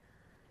exciting.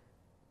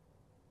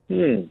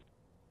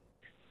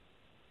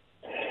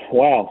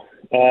 Wow.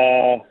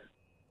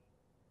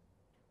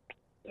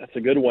 That's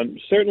a good one.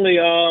 Certainly,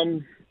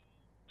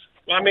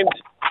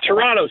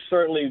 Toronto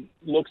certainly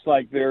looks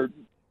like they're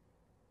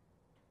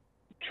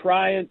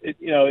trying.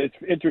 It's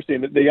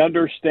interesting that they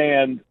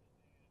understand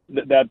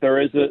that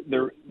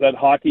that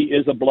hockey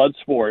is a blood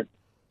sport,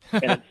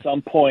 and at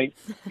some point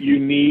you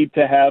need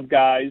to have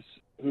guys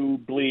who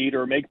bleed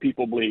or make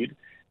people bleed,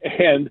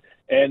 and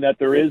that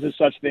there is a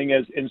such thing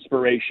as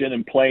inspiration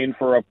and playing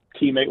for a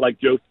teammate like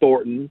Joe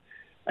Thornton,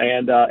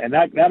 and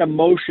that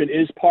emotion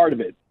is part of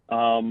it.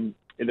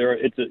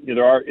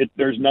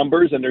 There's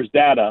numbers and there's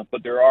data,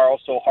 but there are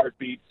also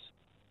heartbeats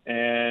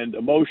and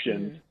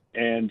emotions,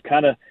 and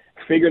kind of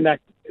figuring that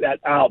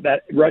out,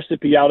 that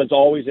recipe out, is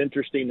always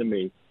interesting to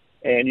me.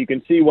 And you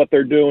can see what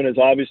they're doing is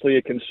obviously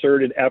a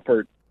concerted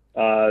effort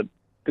to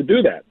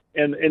do that.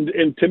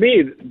 And to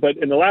me, but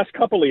in the last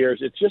couple of years,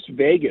 it's just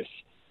Vegas,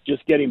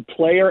 just getting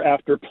player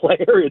after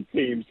player. It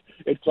seems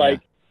it's like.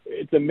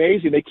 It's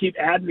amazing. They keep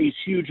adding these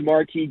huge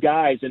marquee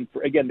guys. And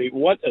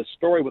what a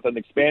story with an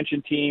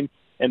expansion team,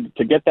 and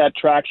to get that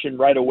traction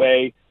right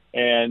away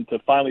and to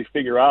finally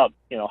figure out,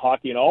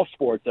 hockey and all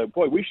sports, that,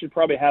 boy, we should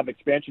probably have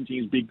expansion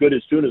teams be good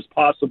as soon as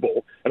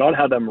possible and not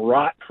have them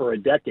rot for a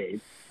decade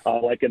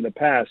like in the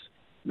past.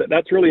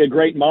 That's really a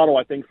great model,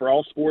 I think, for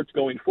all sports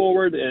going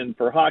forward, and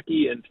for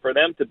hockey, and for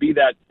them to be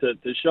that, to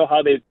show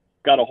how they've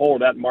got a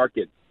hold of that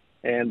market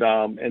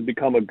and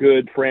become a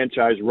good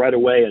franchise right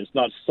away, and it's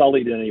not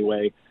sullied in any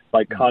way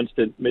by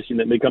constant missing.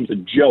 That becomes a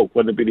joke,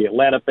 whether it be the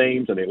Atlanta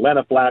Flames or the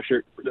Atlanta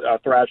Thrashers,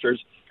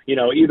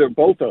 either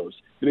both those,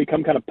 they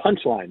become kind of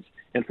punchlines.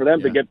 And for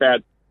them to get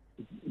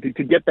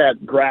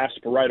that grasp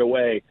right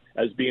away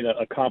as being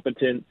a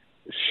competent,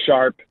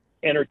 sharp,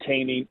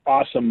 entertaining,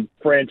 awesome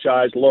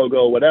franchise,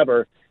 logo,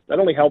 whatever, that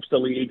only helps the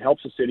league,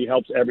 helps the city,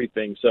 helps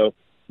everything. So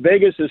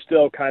Vegas is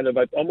still kind of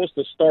almost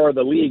the star of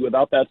the league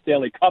without that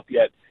Stanley Cup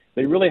yet.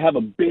 They really have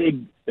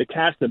they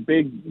cast a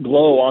big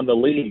glow on the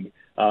league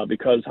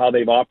because how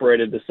they've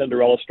operated the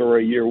Cinderella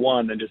story year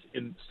one, and just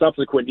in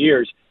subsequent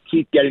years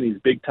keep getting these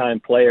big time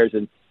players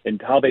and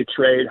how they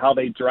trade, how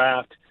they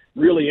draft.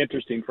 Really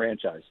interesting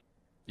franchise.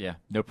 Yeah,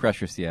 no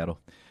pressure, Seattle.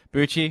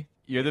 Bucci,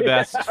 you're the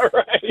best. Yeah,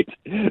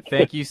 right.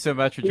 Thank you so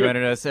much for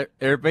joining us.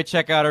 Everybody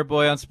check out our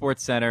boy on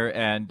SportsCenter,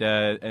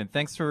 and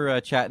thanks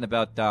for chatting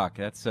about Doc.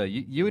 That's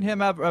you and him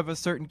have a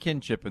certain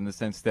kinship in the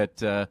sense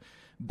that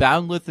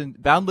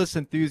boundless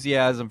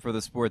enthusiasm for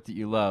the sport that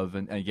you love,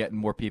 and getting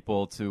more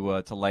people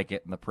to like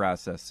it in the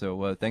process.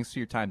 So thanks for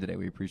your time today.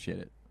 We appreciate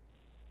it.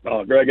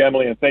 Oh, Greg,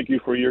 Emily, and thank you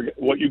for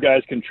what you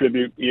guys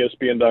contribute.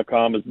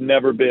 ESPN.com has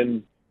never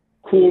been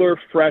cooler,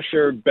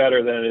 fresher,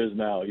 better than it is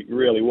now.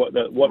 Really,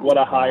 what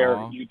a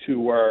hire you two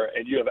were,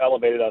 and you have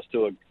elevated us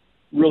to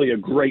a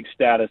great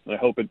status. And I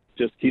hope it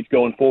just keeps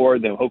going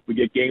forward. Then I hope we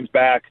get games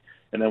back,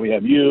 and then we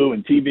have you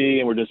and TV,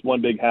 and we're just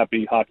one big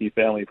happy hockey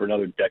family for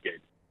another decade.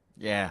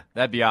 Yeah,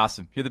 that'd be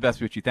awesome. You're the best,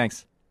 Bucci.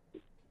 Thanks.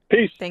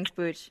 Peace. Thanks,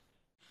 Bucci.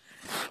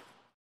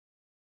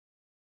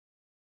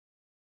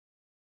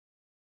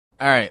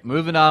 All right,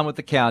 moving on with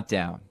the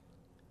countdown.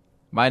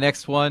 My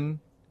next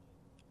one,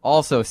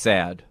 also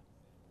sad.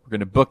 We're going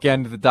to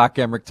bookend the Doc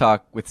Emrick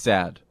talk with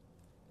sad.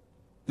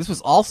 This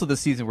was also the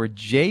season where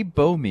Jay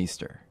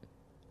Bouwmeester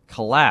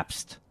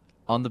collapsed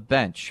on the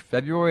bench.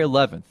 February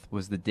 11th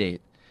was the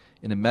date.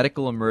 In a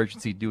medical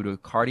emergency due to a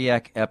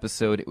cardiac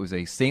episode. It was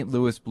a St.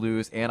 Louis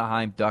Blues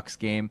Anaheim Ducks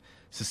game,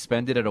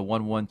 suspended at a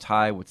 1-1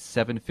 tie with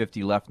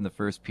 7:50 left in the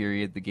first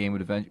period. The game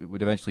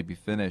would eventually be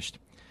finished.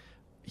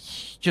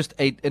 just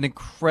an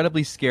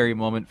incredibly scary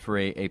moment for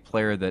a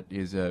player that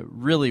is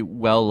really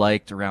well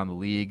liked around the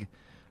league.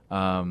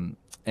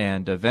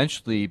 And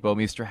eventually,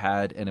 Bouwmeester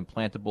had an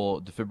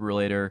implantable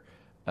defibrillator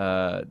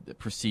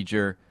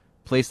procedure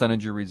placed on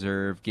injury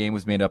reserve. Game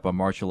was made up on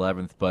March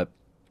 11th, but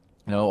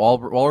all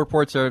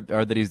reports are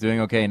that he's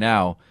doing okay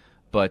now.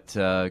 But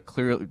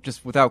clearly,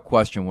 just without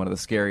question, one of the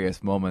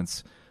scariest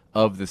moments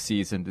of the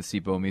season to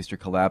see Bouwmeester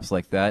collapse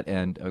like that.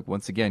 And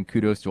once again,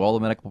 kudos to all the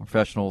medical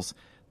professionals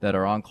that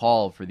are on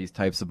call for these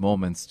types of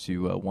moments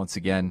to once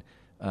again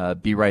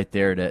be right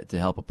there to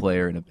help a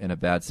player in a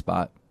bad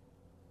spot.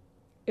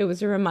 It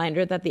was a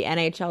reminder that the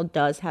NHL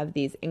does have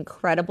these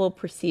incredible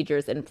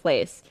procedures in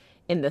place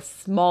in the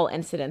small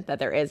incident that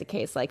there is a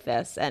case like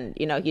this. And,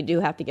 you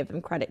do have to give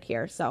them credit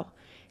here. So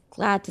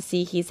glad to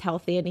see he's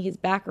healthy and he's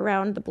back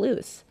around the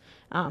Blues,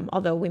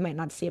 although we might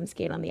not see him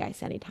skate on the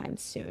ice anytime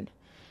soon.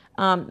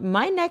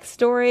 My next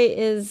story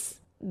is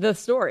the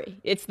story.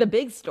 It's the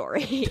big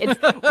story.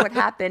 It's what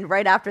happened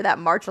right after that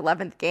March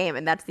 11th game,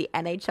 and that's the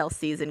NHL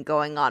season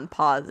going on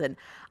pause. And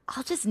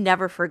I'll just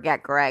never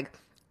forget, Greg.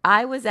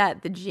 I was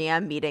at the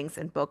GM meetings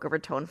in Boca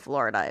Raton,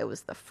 Florida. It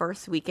was the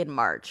first week in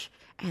March,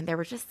 and there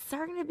was just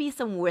starting to be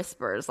some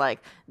whispers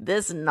like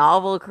this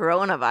novel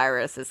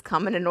coronavirus is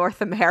coming to North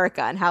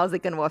America, and how is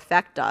it going to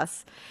affect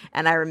us?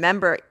 And I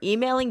remember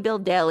emailing Bill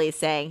Daly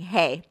saying,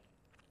 hey,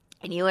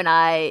 and you and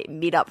I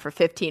meet up for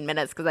 15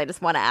 minutes because I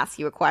just want to ask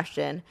you a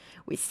question.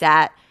 We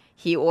sat.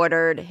 He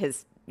ordered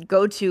his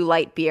go-to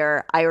light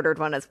beer. I ordered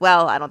one as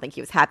well. I don't think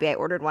he was happy I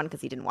ordered one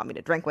because he didn't want me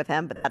to drink with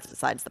him, but that's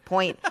besides the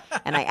point.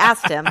 And I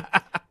asked him,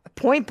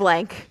 point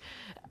blank,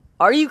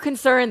 are you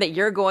concerned that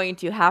you're going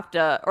to have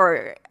to,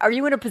 or are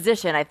you in a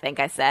position, I think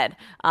I said,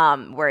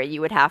 where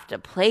you would have to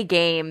play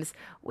games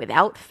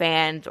without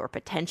fans or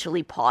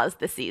potentially pause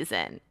the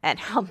season? And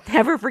I'll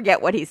never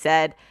forget what he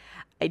said.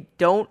 I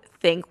don't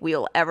think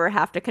we'll ever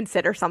have to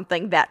consider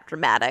something that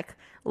dramatic.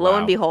 Lo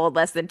and behold,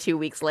 less than 2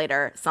 weeks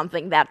later,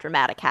 something that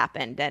dramatic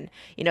happened. And,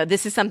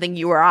 this is something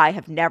you or I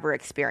have never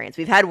experienced.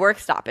 We've had work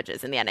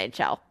stoppages in the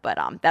NHL, but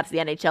that's the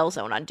NHL's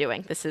own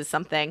undoing. This is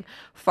something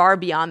far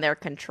beyond their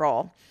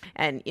control.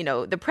 And,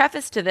 the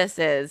preface to this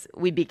is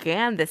we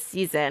began this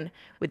season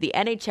with the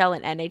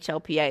NHL and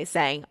NHLPA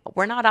saying,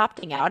 we're not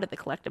opting out of the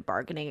collective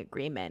bargaining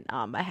agreement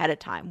ahead of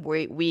time.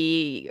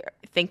 We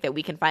think that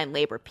we can find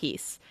labor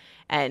peace.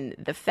 And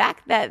the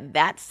fact that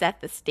that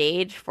set the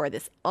stage for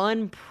this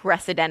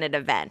unprecedented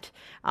event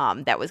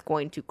that was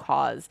going to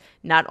cause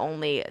not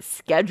only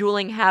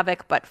scheduling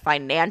havoc, but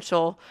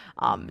financial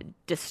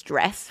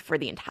distress for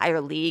the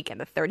entire league and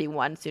the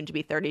 31, soon to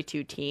be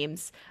 32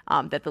 teams,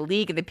 that the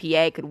league and the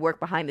PA could work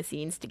behind the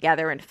scenes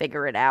together and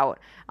figure it out.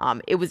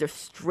 It was a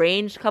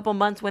strange couple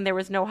months when there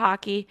was no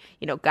hockey.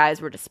 Guys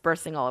were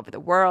dispersing all over the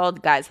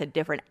world. Guys had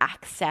different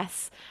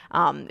access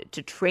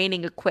to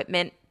training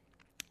equipment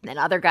than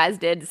other guys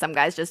did. Some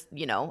guys just,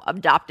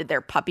 adopted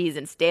their puppies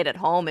and stayed at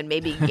home and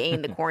maybe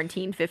gained the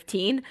quarantine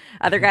 15.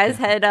 Other guys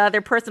had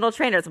their personal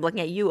trainers. I'm looking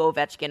at you,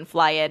 Ovechkin,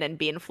 fly in and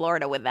be in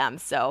Florida with them.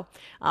 So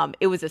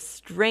it was a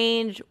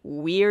strange,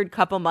 weird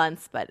couple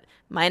months. But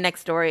my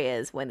next story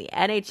is when the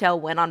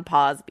NHL went on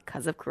pause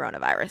because of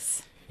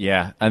coronavirus.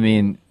 Yeah, I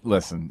mean,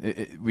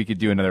 listen, we could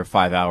do another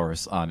 5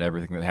 hours on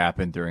everything that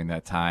happened during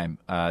that time.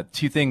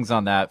 Two things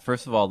on that.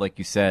 First of all, like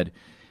you said,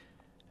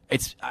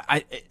 it's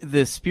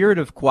the spirit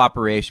of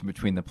cooperation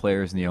between the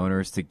players and the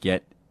owners to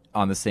get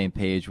on the same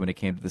page when it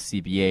came to the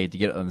CBA, to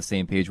get on the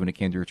same page when it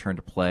came to return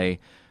to play,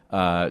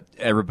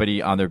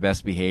 everybody on their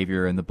best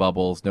behavior in the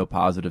bubbles, no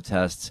positive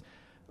tests.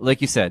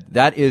 Like you said,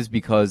 that is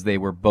because they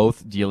were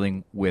both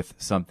dealing with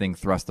something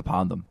thrust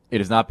upon them. It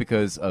is not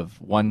because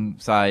of one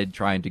side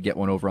trying to get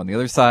one over on the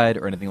other side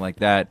or anything like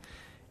that.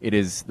 It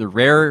is the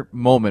rare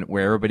moment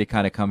where everybody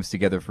kind of comes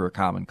together for a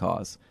common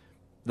cause.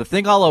 The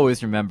thing I'll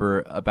always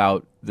remember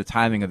about the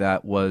timing of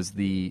that was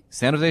the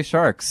San Jose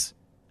Sharks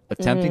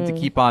attempting to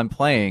keep on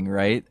playing,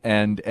 right?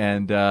 And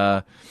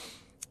right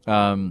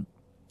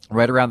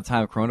around the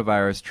time of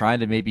coronavirus,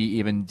 trying to maybe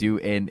even do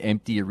an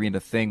empty arena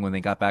thing when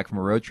they got back from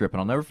a road trip. And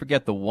I'll never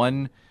forget the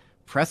one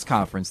press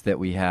conference that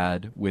we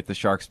had with the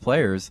Sharks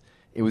players.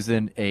 It was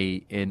in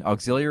an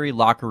auxiliary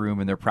locker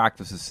room in their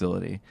practice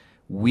facility.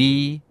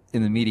 We,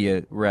 in the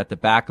media, were at the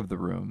back of the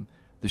room.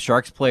 The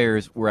Sharks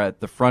players were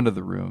at the front of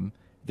the room.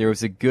 There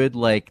was a good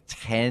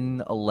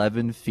 10,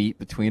 11 feet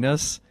between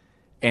us.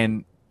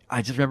 And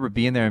I just remember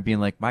being there and being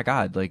like, my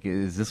God,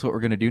 is this what we're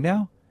going to do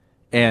now?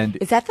 And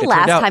is that the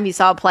last time you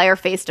saw a player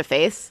face to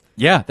face?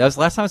 Yeah, that was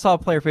the last time I saw a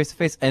player face to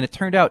face. And it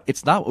turned out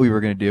it's not what we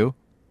were going to do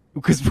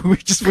because we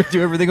just would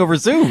do everything over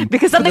Zoom.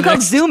 Because something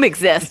called Zoom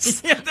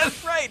exists. Yeah,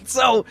 that's right.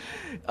 So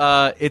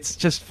it's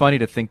just funny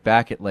to think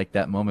back at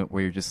that moment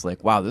where you're just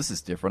like, wow, this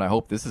is different. I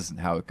hope this isn't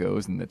how it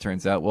goes. And it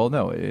turns out, well,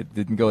 no, it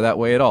didn't go that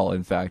way at all.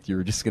 In fact,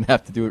 you're just going to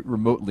have to do it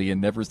remotely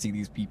and never see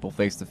these people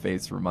face to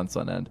face for months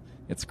on end.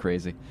 It's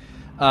crazy.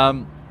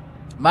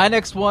 My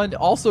next one,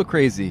 also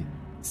crazy.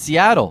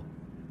 Seattle.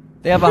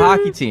 They have a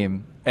hockey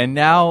team, and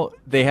now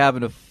they have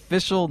an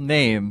official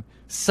name.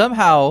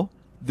 Somehow,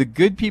 the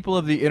good people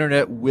of the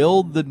internet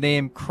willed the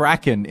name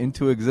Kraken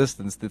into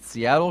existence. The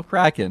Seattle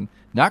Kraken,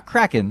 not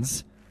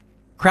Krakens,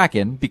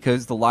 Kraken,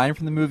 because the line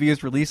from the movie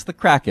is "Release the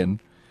Kraken,"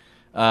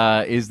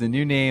 is the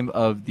new name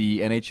of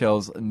the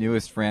NHL's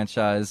newest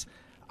franchise.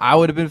 I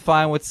would have been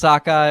fine with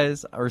Sockeye.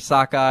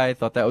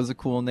 Thought that was a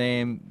cool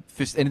name.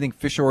 Anything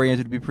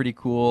fish-oriented would be pretty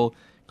cool.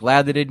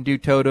 Glad they didn't do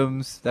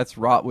totems. That's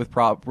wrought with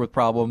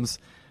problems.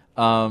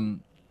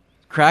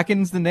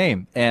 Kraken's the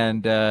name,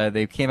 and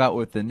they came out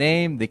with the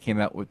name. They came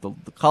out with the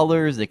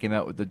colors. They came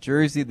out with the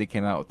jersey. They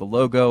came out with the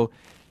logo,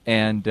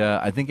 and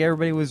I think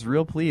everybody was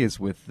real pleased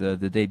with the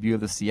debut of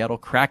the Seattle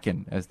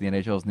Kraken as the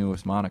NHL's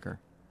newest moniker.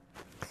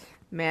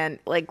 Man,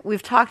 like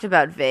we've talked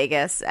about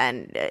Vegas,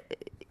 and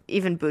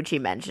even Bucci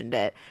mentioned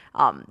it,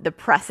 the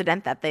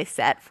precedent that they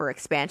set for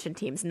expansion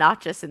teams,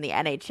 not just in the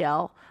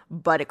NHL,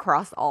 but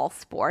across all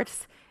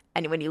sports.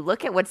 And when you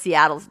look at what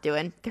Seattle's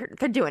doing,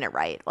 they're doing it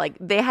right. Like,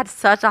 they had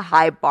such a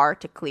high bar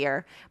to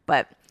clear,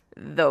 but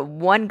the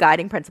one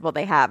guiding principle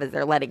they have is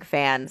they're letting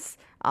fans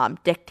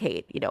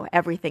dictate,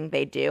 everything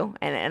they do.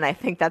 And I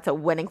think that's a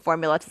winning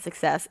formula to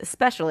success,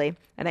 especially,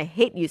 and I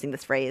hate using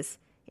this phrase,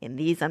 in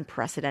these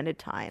unprecedented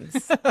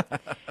times.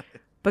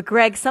 But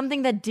Greg,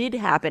 something that did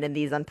happen in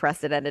these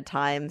unprecedented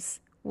times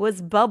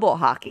was bubble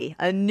hockey,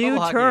 a new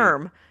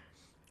term.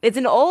 It's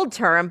an old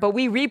term, but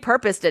we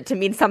repurposed it to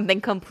mean something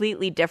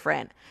completely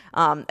different.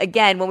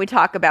 Again, when we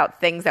talk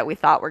about things that we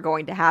thought were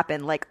going to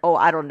happen, like,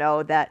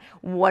 that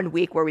 1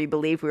 week where we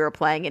believed we were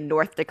playing in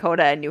North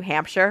Dakota and New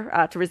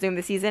Hampshire to resume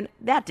the season,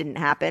 that didn't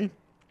happen.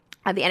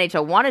 The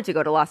NHL wanted to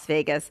go to Las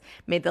Vegas,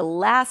 made the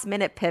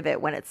last-minute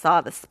pivot when it saw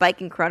the spike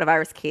in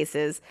coronavirus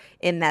cases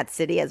in that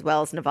city as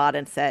well as Nevada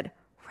and said,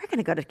 we're going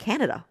to go to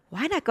Canada.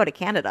 Why not go to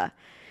Canada?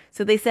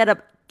 So they set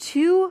up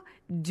two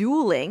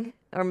dueling,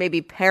 or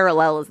maybe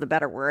parallel is the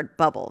better word,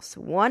 bubbles.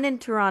 One in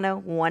Toronto,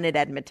 one in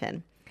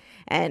Edmonton.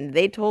 And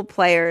they told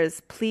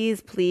players,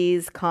 please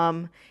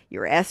come.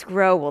 Your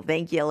escrow will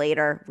thank you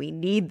later. We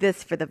need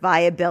this for the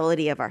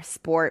viability of our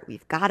sport.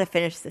 We've got to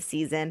finish the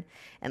season.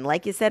 And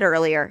like you said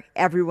earlier,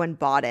 everyone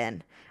bought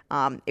in.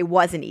 It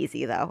wasn't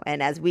easy, though.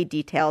 And as we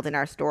detailed in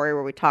our story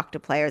where we talked to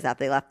players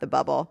after they left the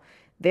bubble,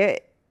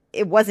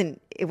 it wasn't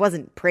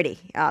pretty.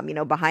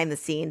 Behind the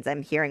scenes,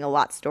 I'm hearing a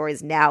lot of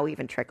stories now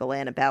even trickle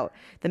in about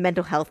the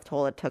mental health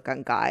toll it took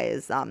on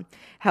guys,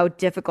 how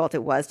difficult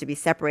it was to be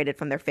separated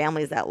from their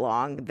families that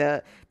long.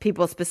 The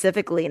people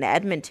specifically in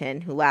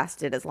Edmonton who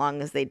lasted as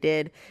long as they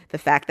did, the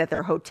fact that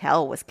their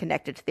hotel was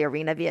connected to the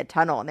arena via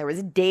tunnel, and there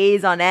was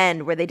days on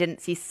end where they didn't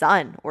see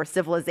sun or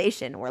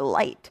civilization or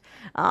light.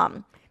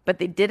 But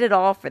they did it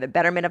all for the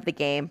betterment of the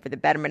game, for the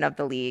betterment of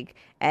the league.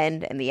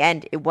 And in the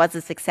end, it was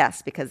a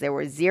success because there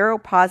were 0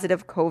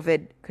 positive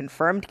COVID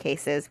confirmed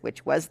cases,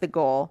 which was the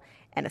goal,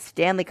 and a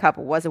Stanley Cup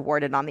was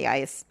awarded on the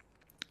ice.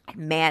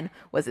 Man,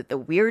 was it the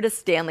weirdest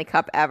Stanley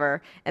Cup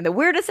ever and the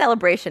weirdest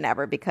celebration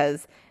ever,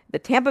 because the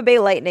Tampa Bay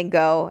Lightning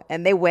go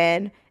and they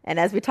win. And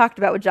as we talked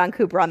about with John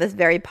Cooper on this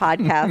very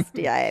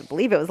podcast, I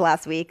believe it was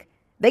last week,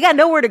 they got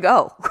nowhere to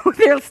go.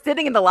 They're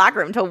sitting in the locker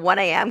room until 1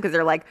 a.m. because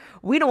they're like,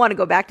 we don't want to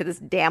go back to this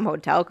damn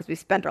hotel because we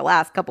spent our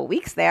last couple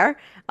weeks there.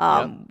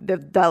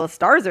 The Dallas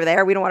Stars are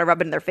there. We don't want to rub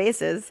it in their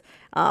faces.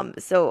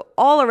 So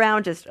all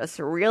around, just a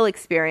surreal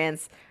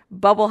experience.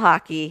 Bubble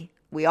hockey.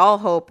 We all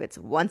hope it's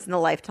once in a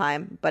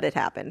lifetime, but it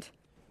happened.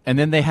 And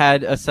then they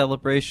had a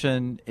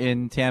celebration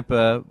in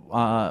Tampa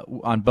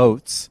on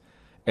boats,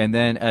 and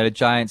then at a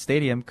giant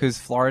stadium because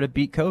Florida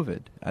beat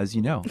COVID, as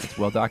you know. It's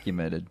well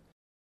documented.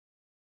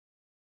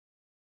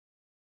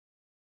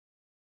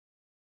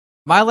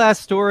 My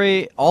last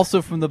story,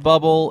 also from the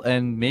bubble,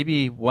 and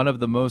maybe one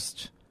of the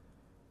most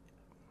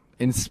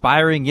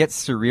inspiring yet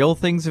surreal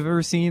things I've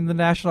ever seen in the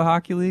National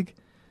Hockey League.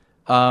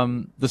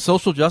 The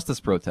social justice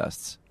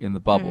protests in the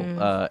bubble.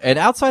 And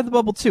outside the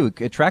bubble, too.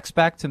 It tracks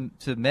back to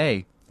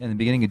May and the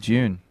beginning of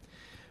June,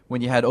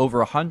 when you had over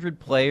 100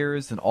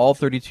 players and all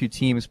 32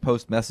 teams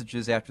post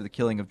messages after the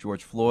killing of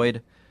George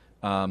Floyd.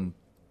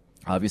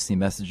 Obviously,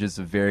 messages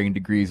of varying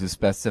degrees of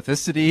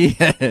specificity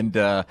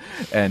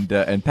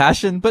and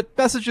passion, but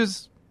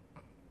messages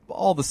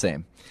all the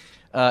same.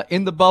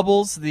 In the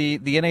bubbles, the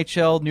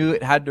NHL knew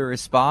it had to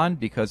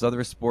respond because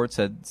other sports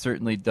had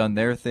certainly done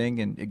their thing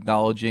in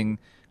acknowledging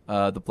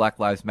the Black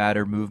Lives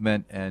Matter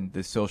movement and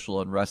the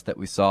social unrest that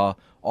we saw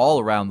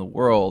all around the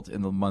world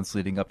in the months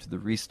leading up to the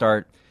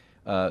restart.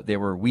 There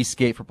were "We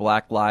Skate for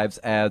Black Lives"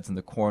 ads in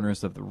the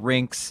corners of the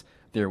rinks.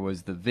 There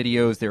was the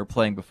videos they were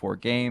playing before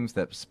games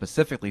that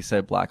specifically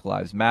said Black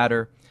Lives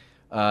Matter.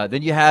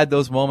 Then you had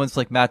those moments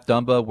like Matt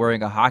Dumba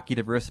wearing a Hockey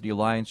Diversity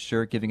Alliance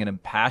shirt, giving an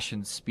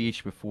impassioned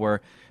speech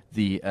before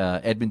the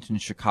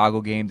Edmonton-Chicago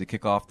game to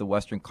kick off the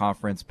Western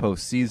Conference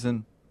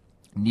postseason,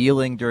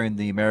 kneeling during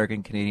the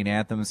American-Canadian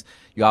anthems.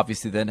 You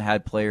obviously then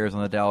had players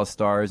on the Dallas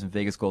Stars and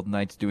Vegas Golden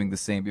Knights doing the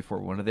same before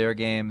one of their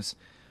games.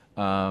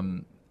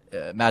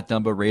 Matt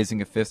Dumba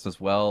raising a fist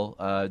as well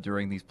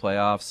during these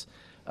playoffs.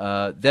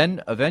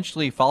 Then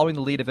eventually, following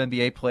the lead of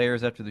NBA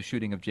players after the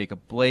shooting of Jacob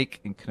Blake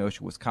in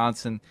Kenosha,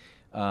 Wisconsin,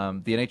 the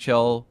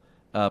NHL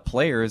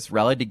players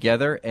rallied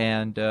together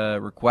and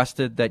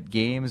requested that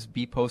games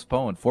be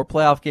postponed. 4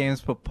 playoff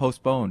games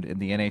postponed in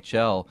the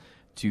NHL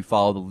to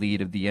follow the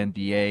lead of the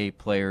NBA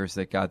players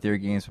that got their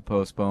games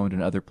postponed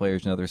and other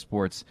players in other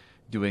sports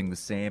doing the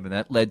same. And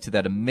that led to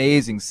that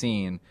amazing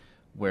scene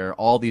where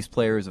all these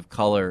players of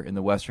color in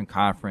the Western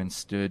Conference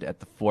stood at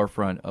the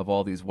forefront of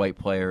all these white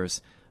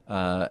players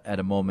at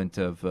a moment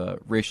of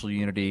racial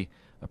unity,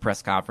 a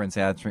press conference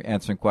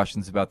answering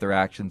questions about their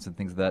actions and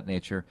things of that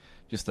nature.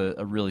 Just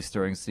a really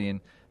stirring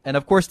scene. And,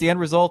 of course, the end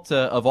result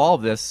of all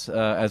of this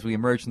as we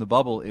emerge from the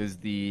bubble is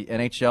the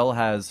NHL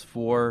has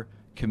 4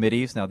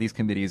 committees. Now, these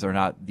committees are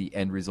not the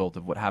end result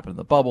of what happened in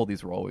the bubble.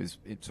 These were always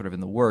sort of in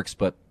the works.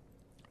 But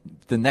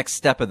the next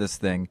step of this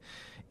thing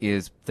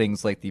is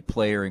things like the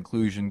Player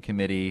Inclusion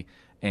Committee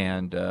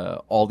and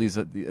all these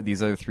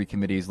other 3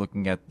 committees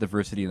looking at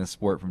diversity in the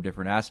sport from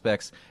different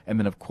aspects. And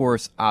then, of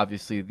course,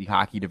 obviously the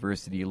Hockey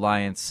Diversity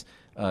Alliance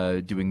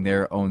doing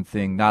their own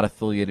thing, not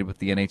affiliated with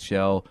the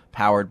NHL,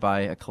 powered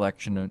by a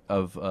collection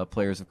of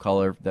players of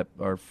color that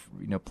are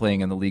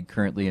playing in the league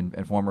currently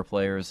and former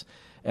players.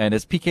 And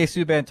as PK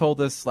Subban told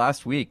us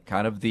last week,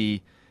 kind of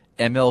the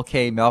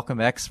MLK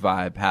Malcolm X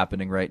vibe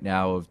happening right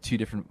now of 2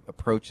 different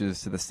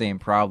approaches to the same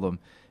problem.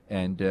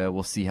 And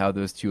we'll see how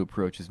those 2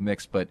 approaches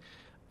mix. But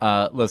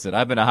listen,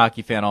 I've been a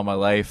hockey fan all my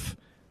life.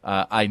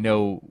 I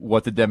know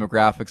what the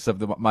demographics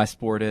of my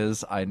sport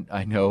is.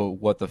 I know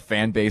what the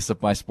fan base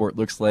of my sport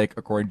looks like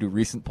according to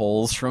recent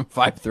polls from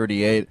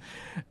 538.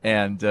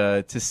 And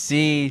to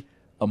see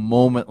a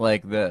moment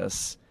like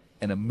this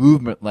and a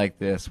movement like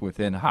this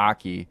within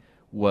hockey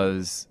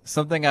was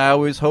something I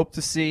always hoped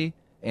to see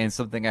and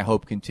something I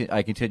hope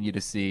I continue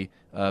to see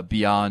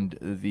beyond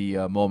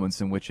the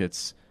moments in which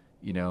it's,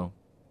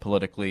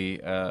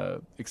 politically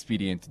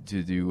expedient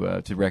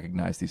to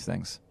recognize these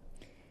things.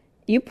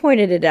 You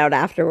pointed it out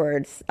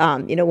afterwards,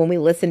 when we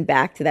listened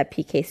back to that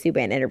PK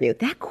Subban interview.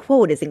 That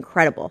quote is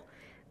incredible.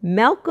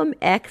 Malcolm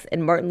X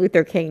and Martin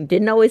Luther King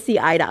didn't always see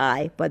eye to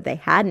eye, but they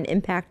had an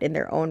impact in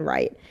their own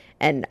right.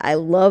 And I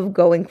love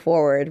going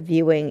forward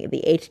viewing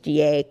the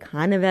HGA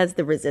kind of as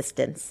the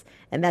resistance.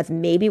 And that's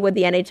maybe what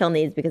the NHL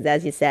needs because,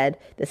 as you said,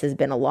 this has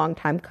been a long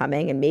time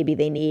coming, and maybe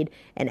they need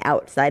an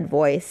outside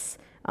voice,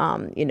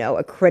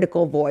 a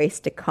critical voice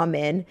to come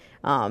in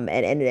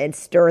and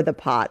stir the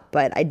pot.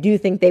 But I do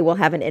think they will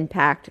have an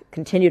impact,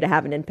 continue to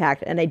have an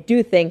impact, and I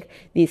do think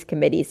these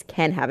committees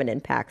can have an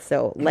impact.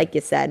 So, like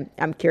you said,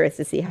 I'm curious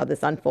to see how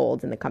this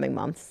unfolds in the coming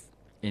months.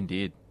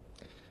 Indeed.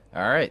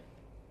 All right.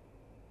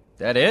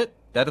 That it?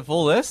 That the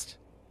full list?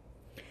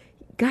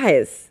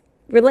 Guys,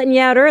 we're letting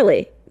you out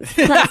early.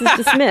 Class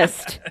is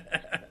dismissed.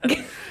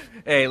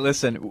 Hey,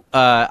 listen,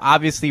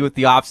 obviously with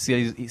the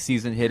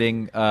off-season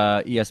hitting,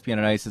 ESPN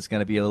on Ice is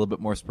going to be a little bit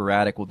more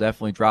sporadic. We'll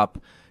definitely drop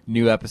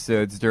new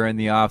episodes during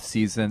the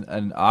off-season,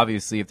 and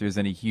obviously if there's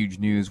any huge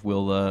news,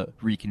 we'll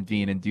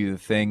reconvene and do the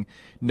thing.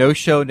 No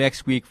show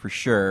next week for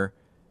sure,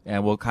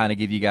 and we'll kind of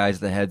give you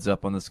guys the heads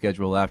up on the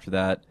schedule after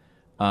that.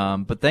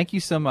 But thank you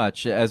so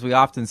much. As we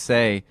often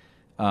say,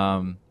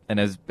 and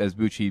as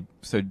Bucci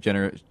so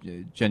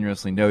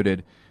generously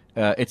noted,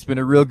 it's been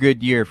a real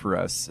good year for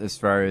us as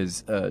far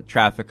as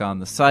traffic on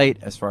the site,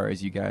 as far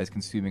as you guys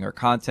consuming our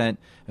content,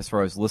 as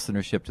far as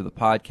listenership to the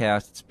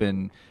podcast. It's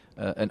been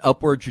an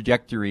upward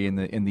trajectory in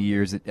the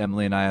years that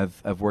Emily and I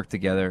have worked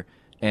together,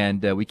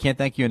 and we can't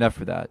thank you enough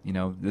for that.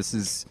 This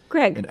is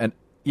Greg.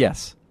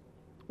 Yes.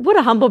 What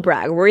a humble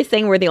brag. Were we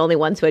saying we're the only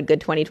ones who had good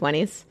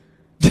 2020s?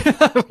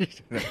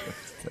 That's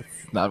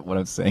not what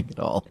I'm saying at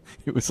all.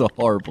 It was a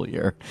horrible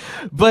year.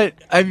 But,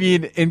 I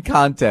mean, in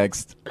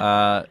context,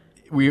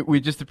 we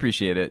just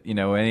appreciate it.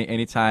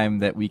 Any time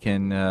that we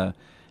can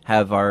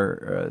have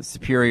our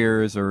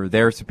superiors or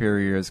their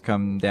superiors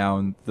come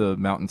down the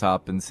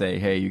mountaintop and say,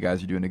 hey, you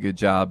guys are doing a good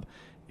job,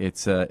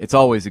 it's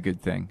always a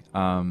good thing.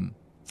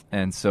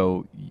 And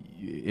so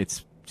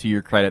it's to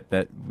your credit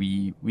that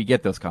we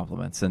get those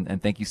compliments.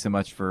 And thank you so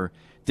much for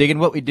digging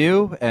what we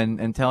do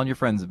and telling your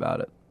friends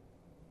about it.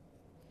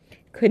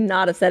 Could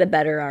not have said it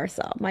better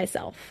ourselves.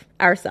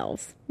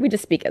 We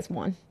just speak as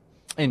one.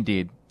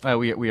 Indeed.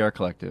 We are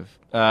collective.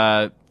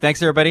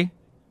 Thanks, everybody.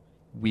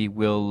 We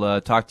will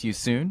talk to you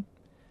soon.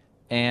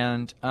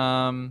 And,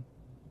 thanks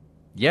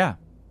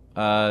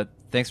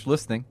for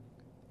listening.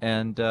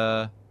 And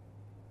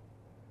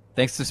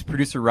thanks to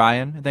producer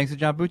Ryan. And thanks to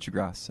John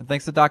Buccigross. And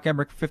thanks to Doc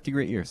Emrick for 50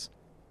 great years.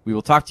 We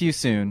will talk to you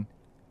soon.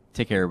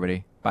 Take care,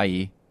 everybody.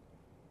 Bye.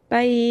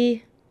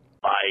 Bye.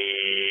 Bye.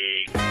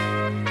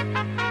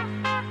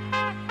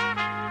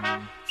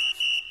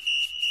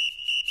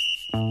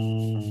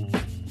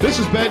 This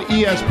has been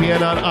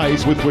ESPN on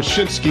Ice with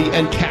Wyshynski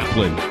and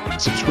Kaplan.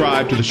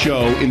 Subscribe to the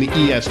show in the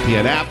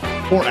ESPN app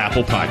or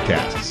Apple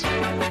Podcasts.